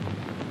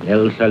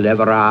 elle se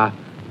lèvera,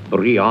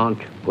 brillante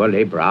pour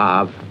les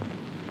braves,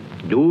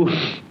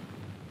 douce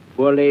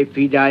pour les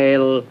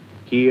fidèles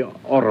qui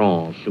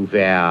auront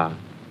souffert,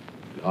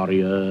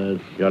 glorieuse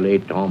sur les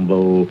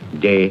tombeaux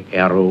des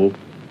héros.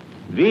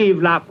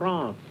 Vive la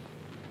France!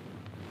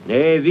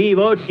 Et vive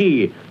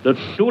aussi le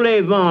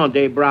soulèvement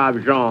des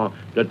braves gens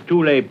de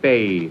tous les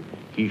pays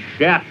qui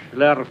cherchent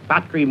leur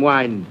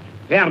patrimoine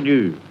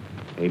perdu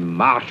et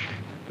marchent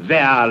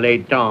vers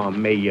les temps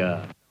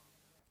meilleurs.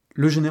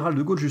 Le général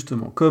de Gaulle,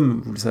 justement,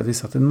 comme vous le savez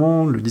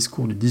certainement, le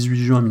discours du 18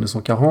 juin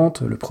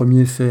 1940, le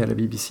premier fait à la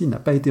BBC, n'a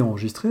pas été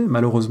enregistré,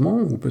 malheureusement,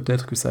 ou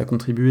peut-être que ça a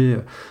contribué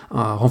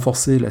à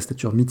renforcer la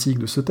stature mythique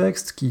de ce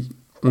texte, qui,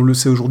 on le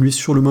sait aujourd'hui,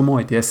 sur le moment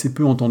a été assez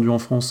peu entendu en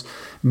France,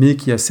 mais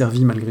qui a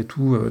servi malgré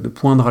tout de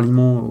point de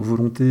ralliement aux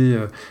volontés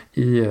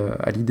et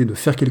à l'idée de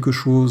faire quelque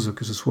chose,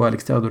 que ce soit à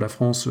l'extérieur de la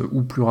France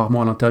ou plus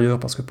rarement à l'intérieur,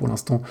 parce que pour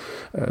l'instant,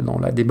 dans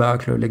la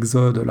débâcle,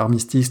 l'exode,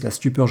 l'armistice, la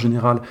stupeur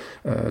générale,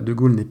 de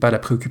Gaulle n'est pas la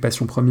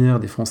préoccupation première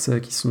des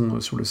Français qui sont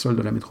sur le sol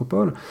de la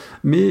métropole,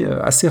 mais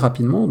assez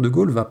rapidement, de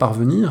Gaulle va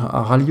parvenir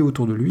à rallier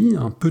autour de lui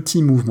un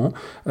petit mouvement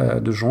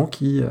de gens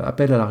qui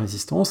appellent à la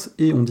résistance,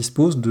 et on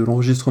dispose de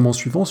l'enregistrement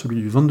suivant, celui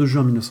du 22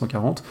 juin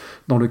 1940,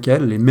 dans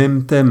lequel les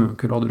mêmes thèmes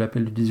que lors de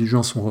l'appel du 18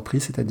 juin sont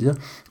repris, c'est-à-dire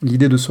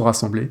l'idée de se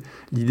rassembler,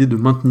 l'idée de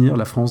maintenir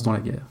la France dans la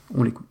guerre.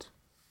 On l'écoute.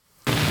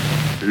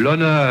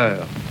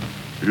 L'honneur,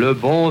 le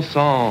bon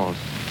sens,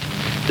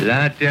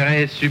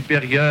 l'intérêt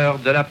supérieur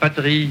de la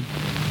patrie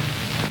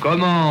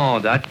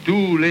commandent à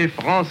tous les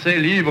Français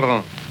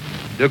libres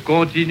de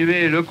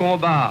continuer le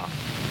combat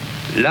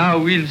là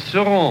où ils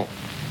seront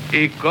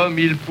et comme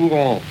ils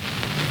pourront.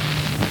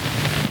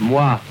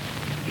 Moi,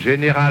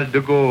 général de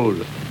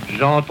Gaulle,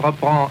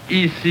 j'entreprends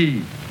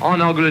ici, en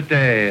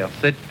Angleterre,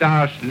 cette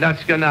tâche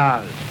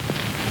nationale.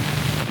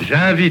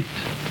 J'invite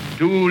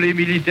tous les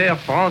militaires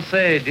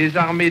français des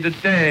armées de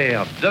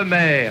terre, de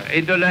mer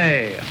et de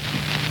l'air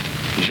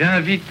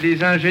J'invite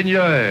les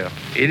ingénieurs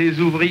et les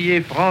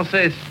ouvriers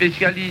français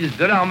spécialistes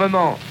de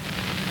l'armement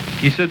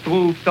qui se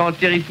trouvent en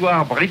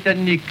territoire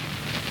britannique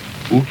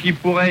ou qui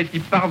pourraient y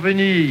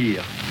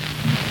parvenir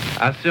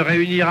à se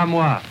réunir à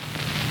moi.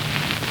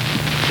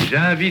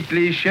 J'invite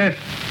les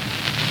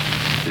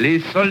chefs, les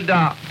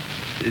soldats,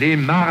 les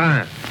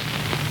marins,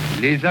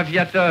 les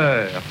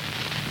aviateurs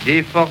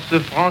des forces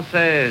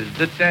françaises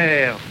de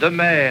terre, de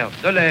mer,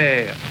 de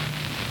l'air,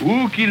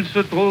 où qu'ils se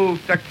trouvent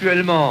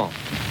actuellement,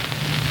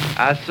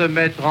 à se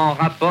mettre en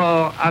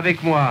rapport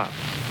avec moi.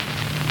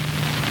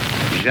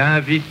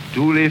 J'invite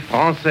tous les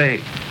Français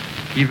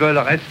qui veulent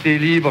rester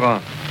libres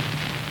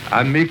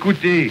à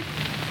m'écouter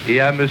et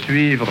à me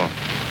suivre.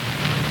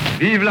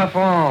 Vive la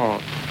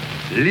France,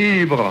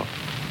 libre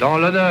dans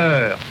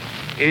l'honneur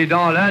et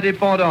dans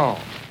l'indépendance.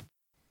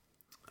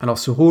 Alors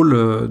ce rôle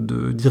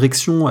de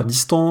direction à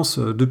distance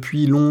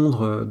depuis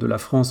Londres de la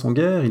France en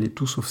guerre, il est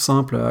tout sauf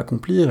simple à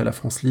accomplir, et la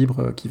France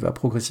libre qui va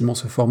progressivement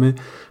se former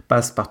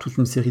passe par toute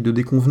une série de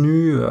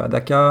déconvenues à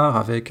Dakar,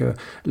 avec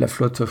la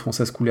flotte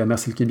française coulée à Mers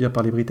el-Kébir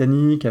par les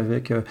Britanniques,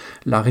 avec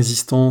la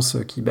résistance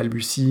qui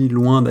balbutie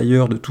loin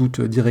d'ailleurs de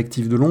toute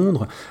directive de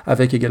Londres,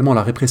 avec également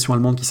la répression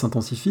allemande qui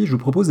s'intensifie. Je vous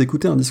propose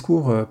d'écouter un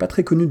discours pas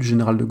très connu du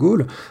général de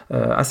Gaulle,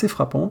 assez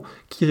frappant,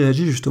 qui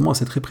réagit justement à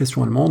cette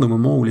répression allemande au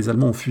moment où les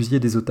Allemands ont fusillé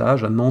des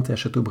otages à Nantes et à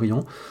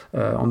Châteaubriand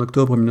en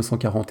octobre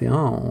 1941,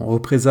 en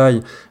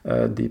représailles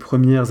des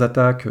premières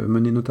attaques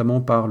menées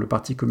notamment par le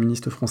Parti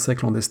communiste français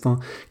clandestin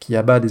qui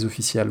abat des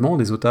officiers allemands.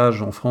 Des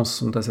otages en France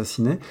sont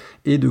assassinés,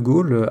 et de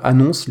Gaulle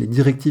annonce les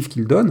directives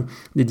qu'il donne,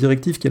 des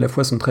directives qui à la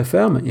fois sont très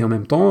fermes et en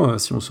même temps,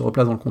 si on se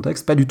replace dans le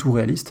contexte, pas du tout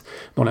réalistes,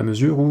 dans la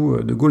mesure où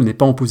de Gaulle n'est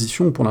pas en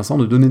position pour l'instant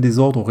de donner des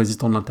ordres aux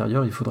résistants de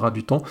l'intérieur. Il faudra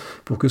du temps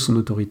pour que son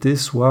autorité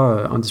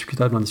soit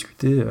indiscutable,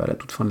 indiscutée à la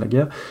toute fin de la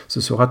guerre.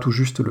 Ce sera tout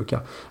juste le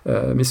cas.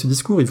 Mais ce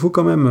discours, il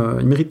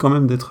mérite quand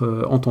même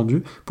d'être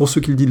entendu pour ce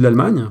qu'il dit de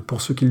l'Allemagne,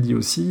 pour ce qu'il dit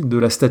aussi de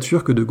la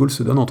stature que de Gaulle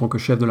se donne en tant que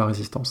chef de la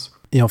résistance.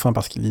 Et enfin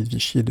parce qu'il dit de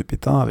Vichy et de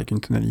Pétain avec une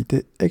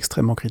tonalité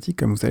extrêmement critique,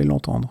 comme vous allez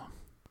l'entendre.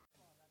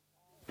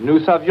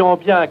 Nous savions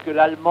bien que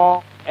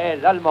l'Allemand est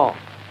l'Allemand.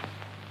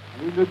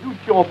 Nous ne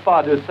doutions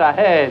pas de sa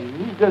haine,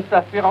 ni de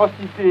sa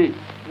férocité.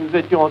 Nous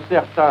étions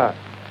certains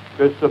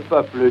que ce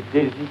peuple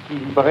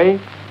déséquilibré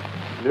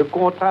ne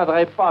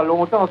contraindrait pas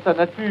longtemps sa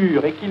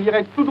nature et qu'il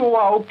irait tout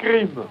droit au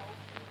crime,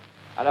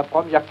 à la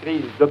première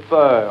crise de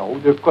peur ou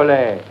de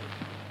colère,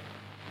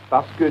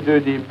 parce que deux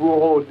des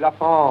bourreaux de la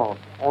France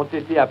ont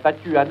été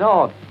abattus à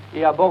Nantes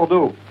et à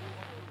Bordeaux,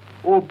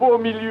 au beau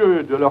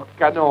milieu de leurs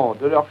canons,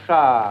 de leurs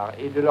chars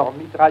et de leurs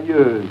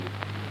mitrailleuses,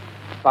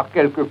 par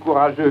quelques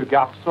courageux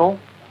garçons.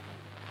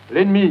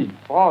 L'ennemi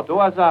prend au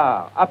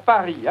hasard à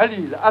Paris, à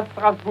Lille, à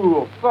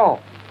Strasbourg 100,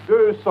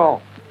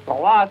 200,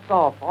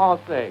 300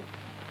 Français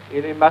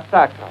et les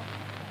massacrent.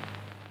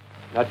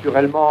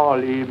 Naturellement,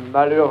 les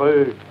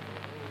malheureux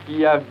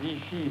qui à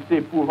Vichy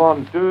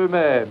s'épouvantent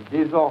eux-mêmes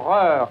des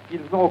horreurs qu'ils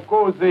ont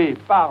causées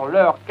par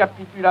leur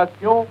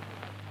capitulation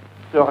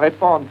se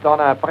répandent en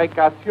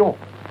imprécations,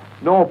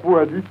 non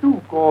point du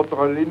tout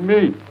contre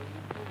l'ennemi,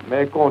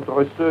 mais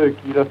contre ceux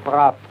qui le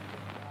frappent.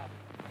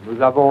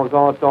 Nous avons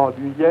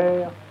entendu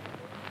hier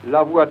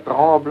la voix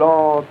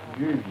tremblante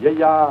du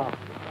vieillard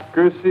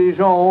que ces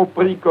gens ont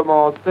pris comme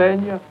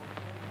enseigne,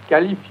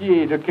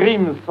 qualifié de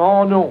crime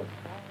sans nom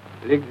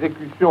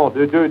l'exécution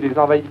de deux des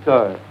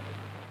envahisseurs.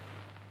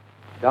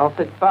 Dans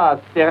cette phase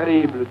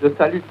terrible de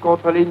sa lutte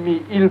contre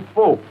l'ennemi, il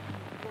faut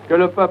que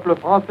le peuple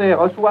français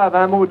reçoive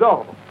un mot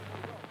d'ordre.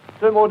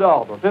 Ce mot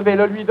d'ordre, je vais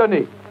le lui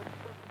donner.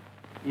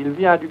 Il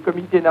vient du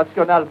Comité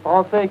national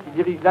français qui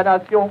dirige la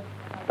nation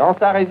dans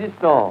sa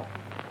résistance.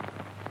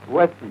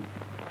 Voici.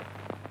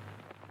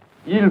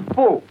 Il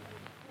faut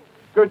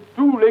que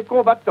tous les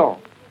combattants,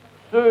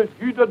 ceux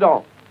du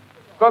dedans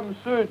comme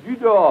ceux du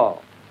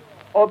dehors,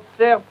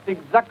 observent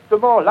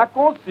exactement la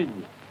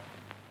consigne.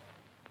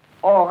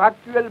 Or,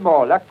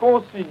 actuellement, la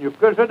consigne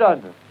que je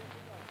donne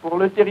pour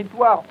le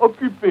territoire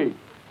occupé,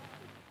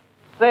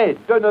 c'est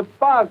de ne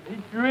pas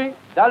y tuer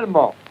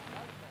d'Allemands.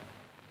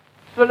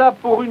 Cela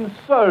pour une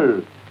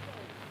seule,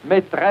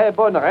 mais très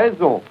bonne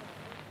raison,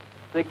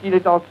 c'est qu'il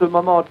est en ce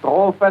moment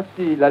trop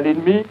facile à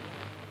l'ennemi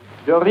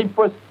de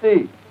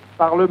riposter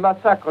par le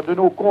massacre de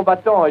nos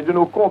combattants et de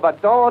nos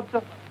combattantes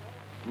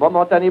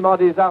momentanément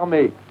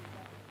désarmés.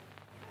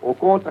 Au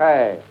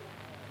contraire,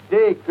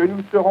 dès que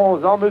nous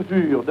serons en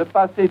mesure de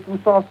passer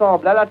tous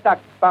ensemble à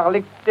l'attaque par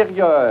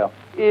l'extérieur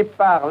et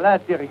par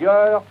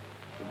l'intérieur,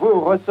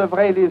 vous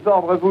recevrez les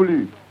ordres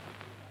voulus.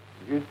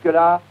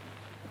 Jusque-là,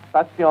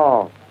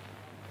 patience,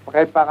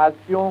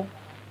 préparation,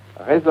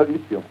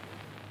 résolution.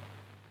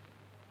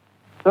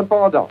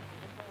 Cependant,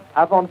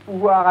 avant de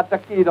pouvoir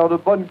attaquer dans de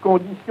bonnes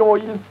conditions,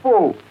 il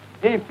faut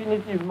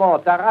définitivement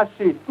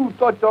arracher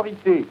toute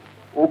autorité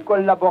aux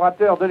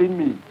collaborateurs de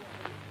l'ennemi.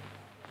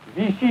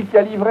 Vichy qui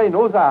a livré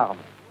nos armes,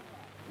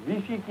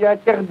 Vichy qui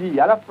interdit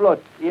à la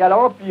flotte et à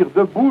l'Empire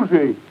de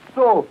bouger,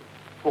 sauf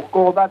pour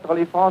combattre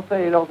les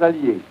Français et leurs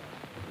alliés.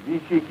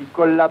 Vichy qui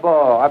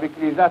collabore avec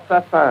les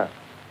assassins,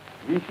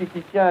 Vichy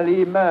qui tient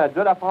les mains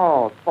de la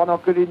France pendant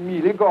que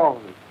l'ennemi l'égorge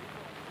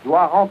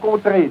doit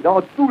rencontrer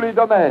dans tous les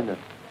domaines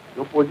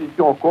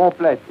l'opposition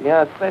complète et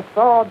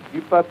incessante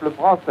du peuple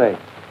français,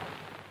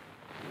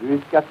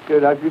 jusqu'à ce que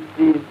la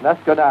justice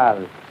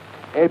nationale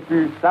ait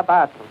pu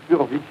s'abattre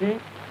sur Vichy.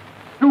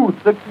 Tout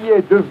ce qui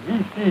est de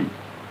Vichy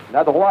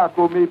n'a droit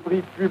qu'au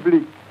mépris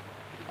public,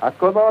 à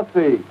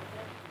commencer,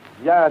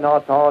 bien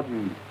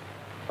entendu,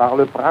 par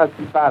le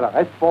principal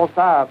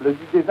responsable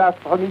du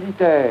désastre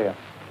militaire,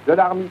 de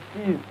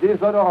l'armistice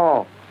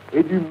déshonorant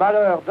et du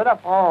malheur de la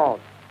France,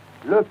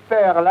 le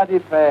père la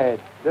défaite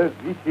de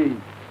Vichy.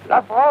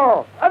 La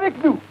France, avec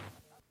nous!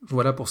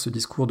 Voilà pour ce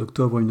discours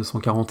d'octobre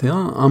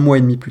 1941. Un mois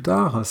et demi plus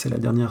tard, c'est la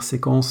dernière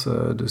séquence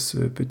de ce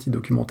petit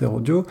documentaire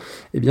audio,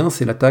 eh bien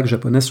c'est l'attaque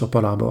japonaise sur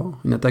Pearl Harbor.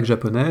 Une attaque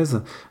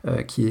japonaise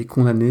qui est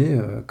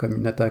condamnée comme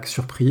une attaque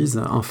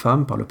surprise,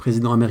 infâme, par le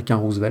président américain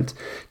Roosevelt,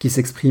 qui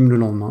s'exprime le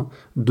lendemain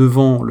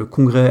devant le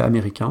Congrès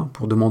américain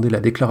pour demander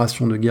la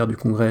déclaration de guerre du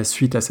Congrès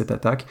suite à cette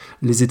attaque.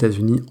 Les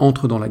États-Unis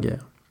entrent dans la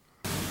guerre.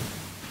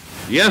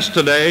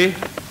 Yesterday,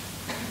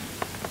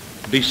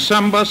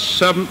 December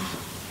 7th,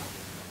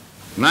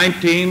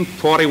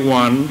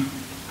 1941,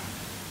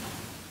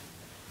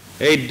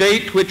 a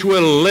date which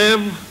will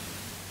live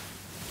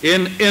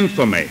in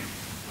infamy.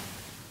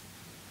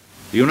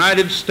 The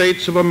United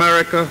States of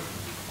America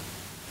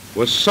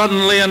was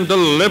suddenly and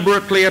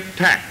deliberately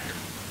attacked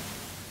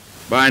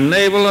by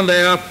naval and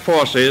air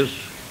forces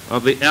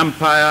of the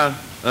Empire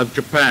of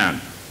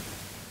Japan.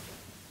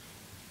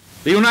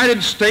 The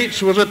United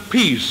States was at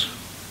peace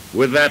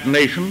with that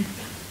nation,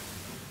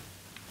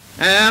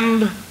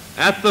 and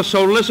at the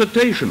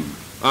solicitation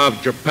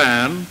of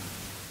Japan,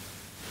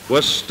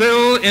 was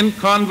still in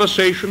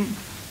conversation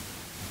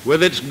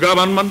with its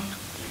government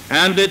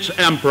and its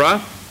emperor,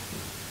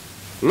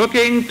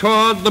 looking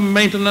toward the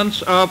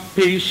maintenance of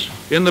peace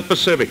in the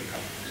Pacific.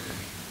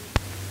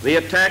 The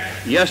attack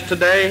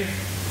yesterday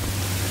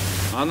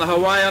on the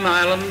Hawaiian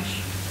Islands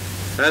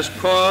has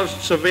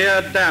caused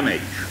severe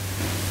damage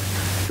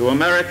to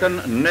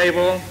American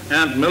naval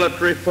and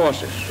military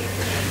forces.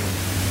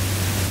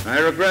 I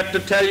regret to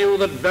tell you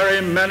that very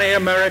many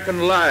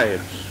American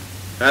lives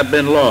have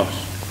been lost.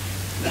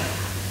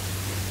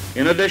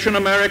 In addition,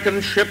 American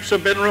ships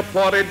have been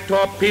reported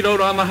torpedoed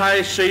on the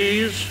high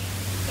seas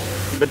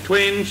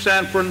between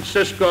San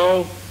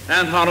Francisco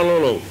and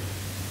Honolulu.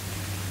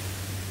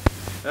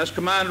 As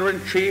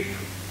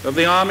Commander-in-Chief of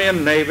the Army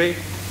and Navy,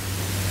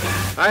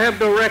 I have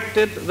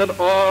directed that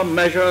all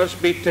measures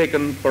be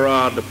taken for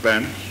our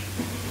defense,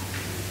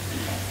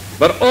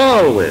 but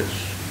always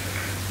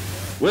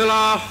will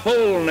our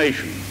whole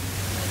nation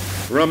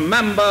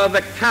remember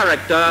the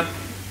character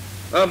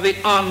of the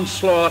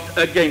onslaught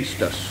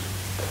against us.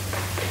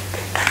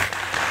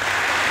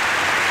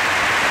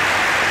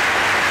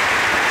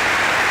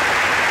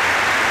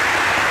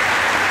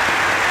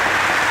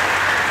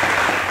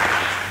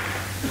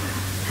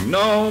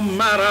 No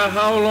matter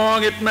how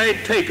long it may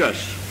take us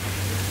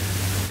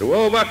to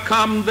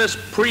overcome this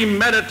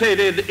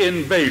premeditated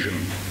invasion,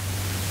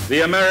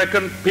 the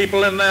American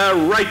people in their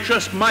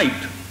righteous might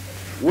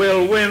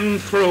will win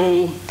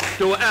through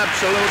to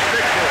absolute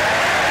victory.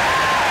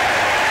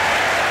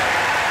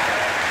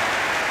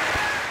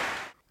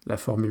 La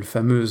formule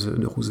fameuse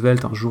de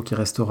Roosevelt, un jour qui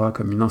restera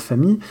comme une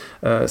infamie,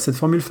 cette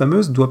formule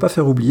fameuse ne doit pas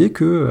faire oublier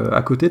que,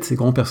 à côté de ces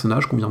grands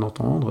personnages qu'on vient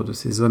d'entendre, de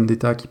ces hommes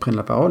d'État qui prennent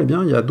la parole, eh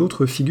bien, il y a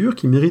d'autres figures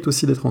qui méritent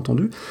aussi d'être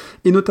entendues,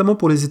 et notamment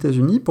pour les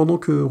États-Unis, pendant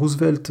que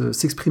Roosevelt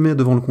s'exprimait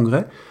devant le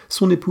Congrès,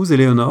 son épouse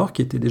Eleanor,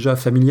 qui était déjà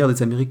familière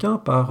des Américains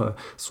par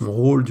son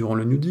rôle durant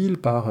le New Deal,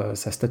 par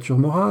sa stature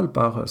morale,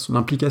 par son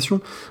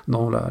implication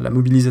dans la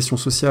mobilisation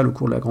sociale au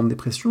cours de la Grande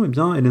Dépression, eh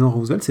bien, Eleanor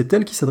Roosevelt, c'est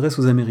elle qui s'adresse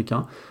aux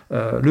Américains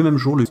le même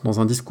jour, dans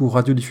un discours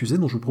radiodiffusé,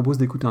 dont je vous propose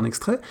d'écouter un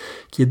extrait,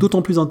 qui est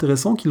d'autant plus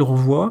intéressant qu'il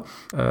renvoie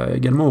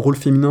également au rôle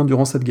féminin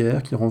durant cette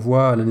guerre, qui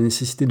renvoie à la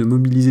nécessité de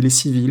mobiliser les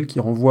civils,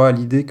 qui renvoie à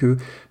l'idée que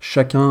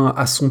chacun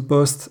à son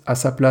poste, à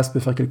sa place, peut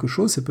faire quelque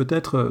chose. C'est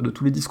peut-être, de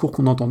tous les discours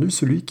qu'on a entendus,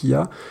 celui qui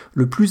a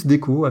le plus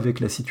d'écho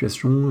avec la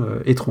situation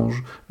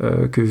étrange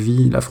que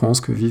vit la France,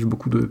 que vivent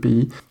beaucoup de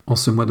pays en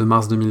ce mois de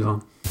mars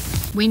 2020.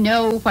 We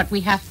know what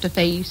we have to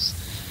face,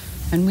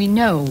 and we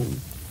know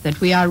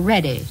that we are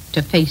ready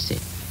to face it.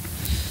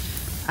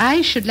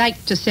 I should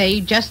like to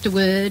say just a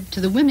word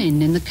to the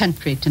women in the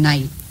country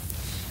tonight.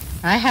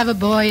 I have a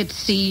boy at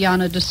sea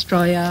on a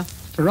destroyer.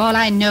 For all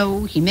I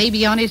know, he may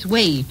be on his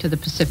way to the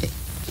Pacific.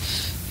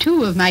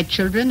 2 of my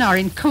children are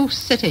in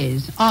coast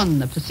cities on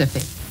the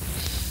Pacific.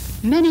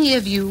 Many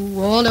of you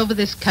all over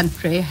this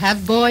country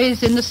have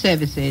boys in the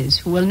services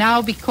who will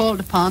now be called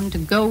upon to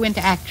go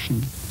into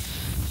action.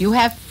 You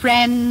have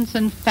friends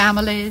and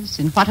families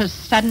in what has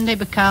suddenly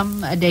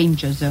become a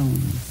danger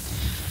zone.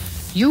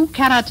 You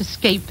cannot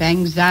escape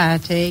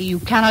anxiety. You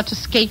cannot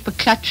escape a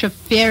clutch of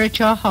fear at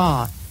your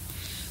heart.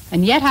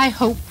 And yet I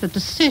hope that the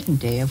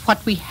certainty of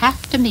what we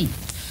have to meet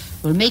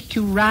will make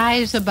you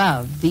rise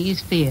above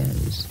these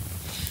fears.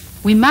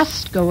 We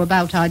must go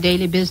about our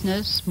daily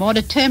business more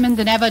determined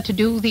than ever to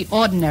do the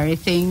ordinary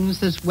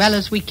things as well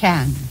as we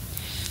can.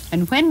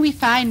 And when we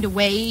find a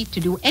way to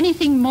do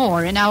anything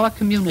more in our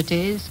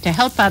communities to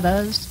help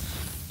others,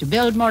 to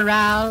build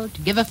morale,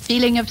 to give a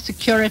feeling of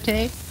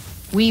security,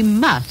 we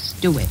must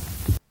do it.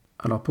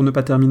 Alors pour ne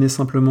pas terminer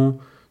simplement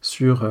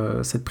sur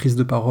cette prise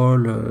de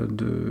parole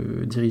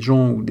de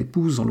dirigeants ou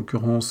d'épouses, en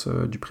l'occurrence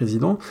du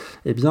président,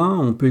 eh bien,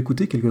 on peut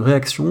écouter quelques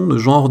réactions de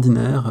gens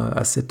ordinaires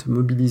à cette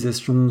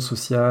mobilisation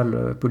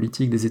sociale,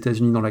 politique des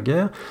États-Unis dans la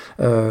guerre.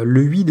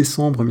 Le 8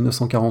 décembre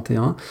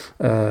 1941,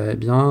 eh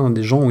bien,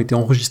 des gens ont été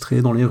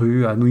enregistrés dans les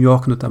rues, à New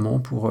York notamment,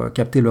 pour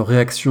capter leur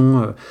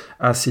réaction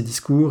à ces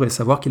discours et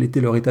savoir quel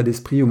était leur état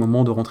d'esprit au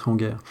moment de rentrer en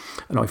guerre.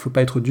 Alors, il ne faut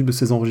pas être dupe de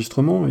ces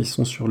enregistrements, ils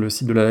sont sur le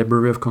site de la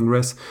Library of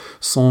Congress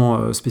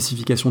sans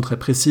spécification très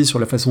précise sur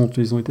la façon dont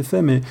ils ont été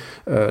faits, mais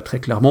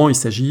très clairement, il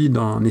s'agit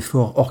d'un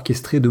effort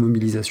orchestré de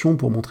mobilisation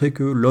pour montrer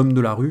que l'homme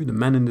de la rue, The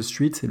Man in the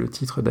Street, c'est le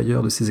titre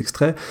d'ailleurs de ces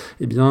extraits,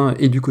 eh bien,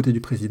 est du côté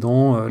du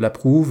président,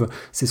 l'approuve,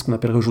 c'est ce qu'on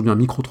appellerait aujourd'hui un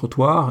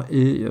micro-trottoir,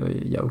 et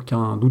il n'y a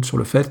aucun doute sur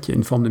le fait qu'il y a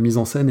une forme de mise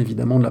en scène,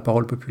 évidemment, de la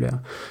parole populaire.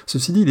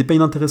 Ceci dit, il n'est pas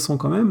inintéressant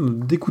quand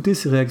même d'écouter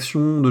ces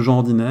réactions de gens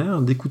ordinaires,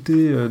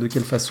 d'écouter de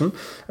quelle façon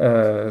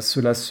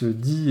cela se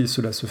dit et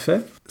cela se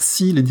fait.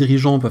 Si les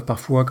dirigeants peuvent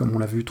parfois, comme on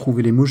l'a vu,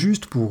 trouver les mots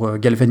justes pour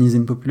galvaniser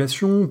une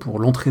population, pour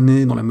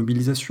l'entraîner dans la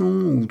mobilisation,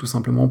 ou tout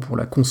simplement pour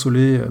la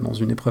consoler dans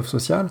une épreuve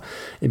sociale,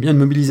 eh bien une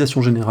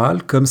mobilisation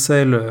générale, comme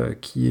celle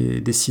qui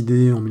est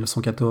décidée en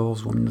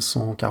 1914 ou en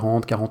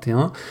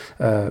 1940-41,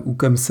 ou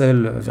comme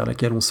celle vers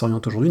laquelle on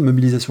s'oriente aujourd'hui, une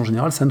mobilisation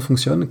générale, ça ne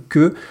fonctionne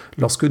que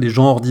lorsque des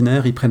gens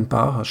ordinaires y prennent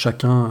part,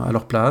 chacun à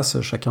leur place,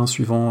 chacun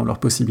suivant leurs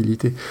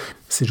possibilités.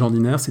 Ces gens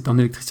ordinaires, c'est un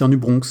électricien du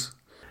Bronx.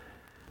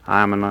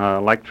 I'm an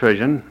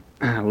electrician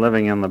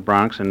living in the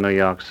Bronx in New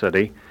York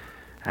City,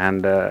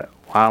 and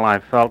while I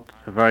felt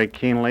very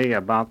keenly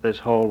about this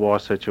whole war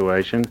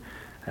situation,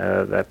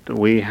 that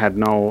we had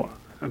no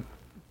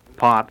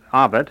part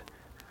of it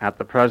at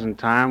the present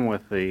time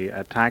with the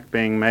attack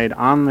being made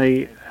on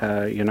the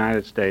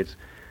United States,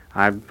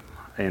 I'm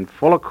in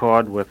full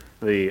accord with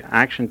the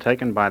action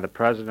taken by the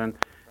President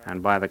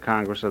and by the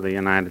Congress of the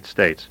United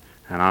States.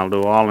 And I'll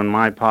do all in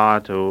my power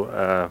to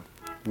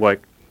work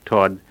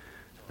toward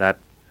that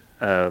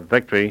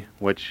victory,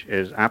 which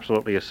is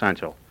absolutely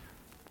essential.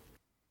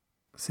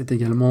 C'est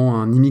également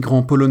un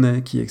immigrant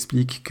polonais qui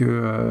explique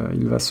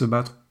qu'il va se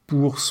battre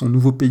pour son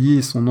nouveau pays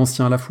et son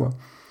ancien à la fois.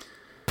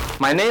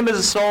 My name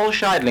is Saul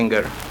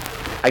Scheidlinger.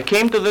 I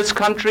came to this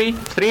country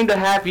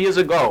 3.5 years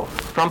ago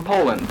from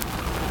Poland.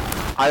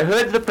 I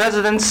heard the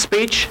president's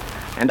speech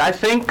and I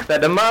think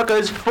that America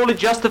is fully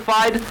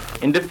justified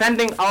in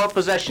defending our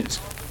possessions.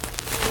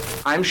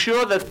 I'm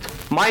sure that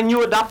my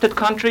new adopted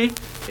country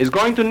is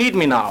going to need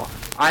me now.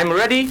 I'm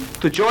ready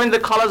to join the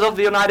colors of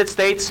the United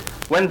States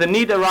when the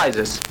need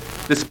arises,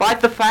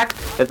 despite the fact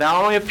that there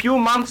are only a few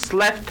months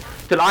left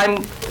till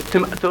I'm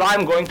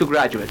going to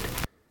graduate.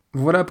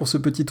 Voilà pour ce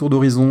petit tour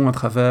d'horizon à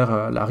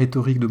travers la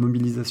rhétorique de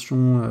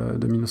mobilisation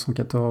de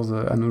 1914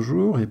 à nos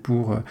jours et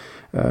pour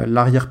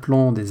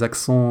l'arrière-plan des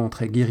accents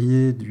très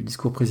guerriers du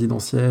discours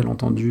présidentiel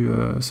entendu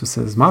ce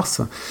 16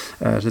 mars.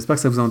 J'espère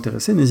que ça vous a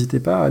intéressé. N'hésitez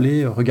pas à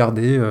aller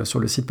regarder sur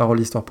le site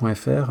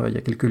parolehistoire.fr. Il y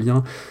a quelques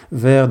liens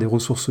vers des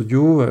ressources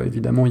audio.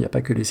 Évidemment, il n'y a pas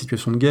que les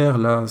situations de guerre.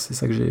 Là, c'est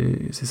ça que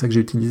j'ai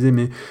utilisé,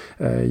 mais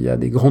il y a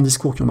des grands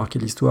discours qui ont marqué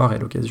l'histoire et à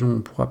l'occasion, on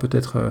pourra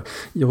peut-être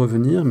y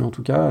revenir. Mais en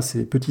tout cas,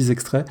 ces petits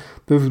extraits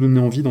peuvent vous donner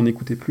envie d'en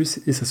écouter plus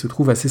et ça se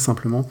trouve assez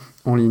simplement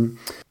en ligne.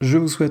 Je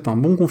vous souhaite un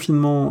bon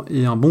confinement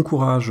et un bon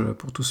courage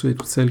pour tous ceux et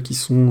toutes celles qui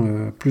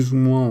sont plus ou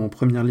moins en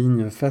première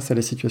ligne face à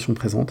la situation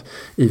présente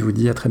et je vous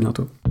dis à très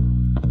bientôt.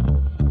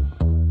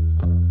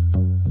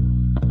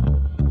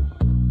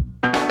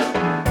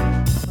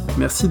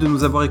 Merci de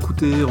nous avoir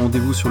écoutés.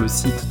 Rendez-vous sur le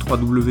site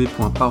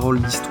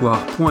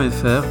www.paroledhistoire.fr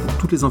pour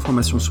toutes les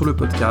informations sur le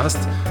podcast,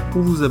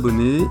 pour vous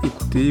abonner,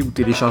 écouter ou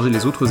télécharger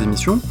les autres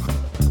émissions.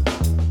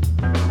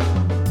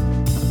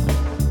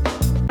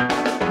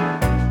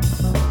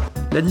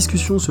 La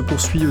discussion se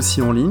poursuit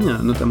aussi en ligne,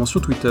 notamment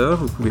sur Twitter.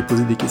 Vous pouvez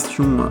poser des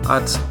questions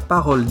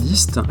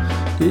 @paroledist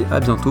et à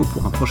bientôt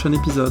pour un prochain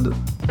épisode.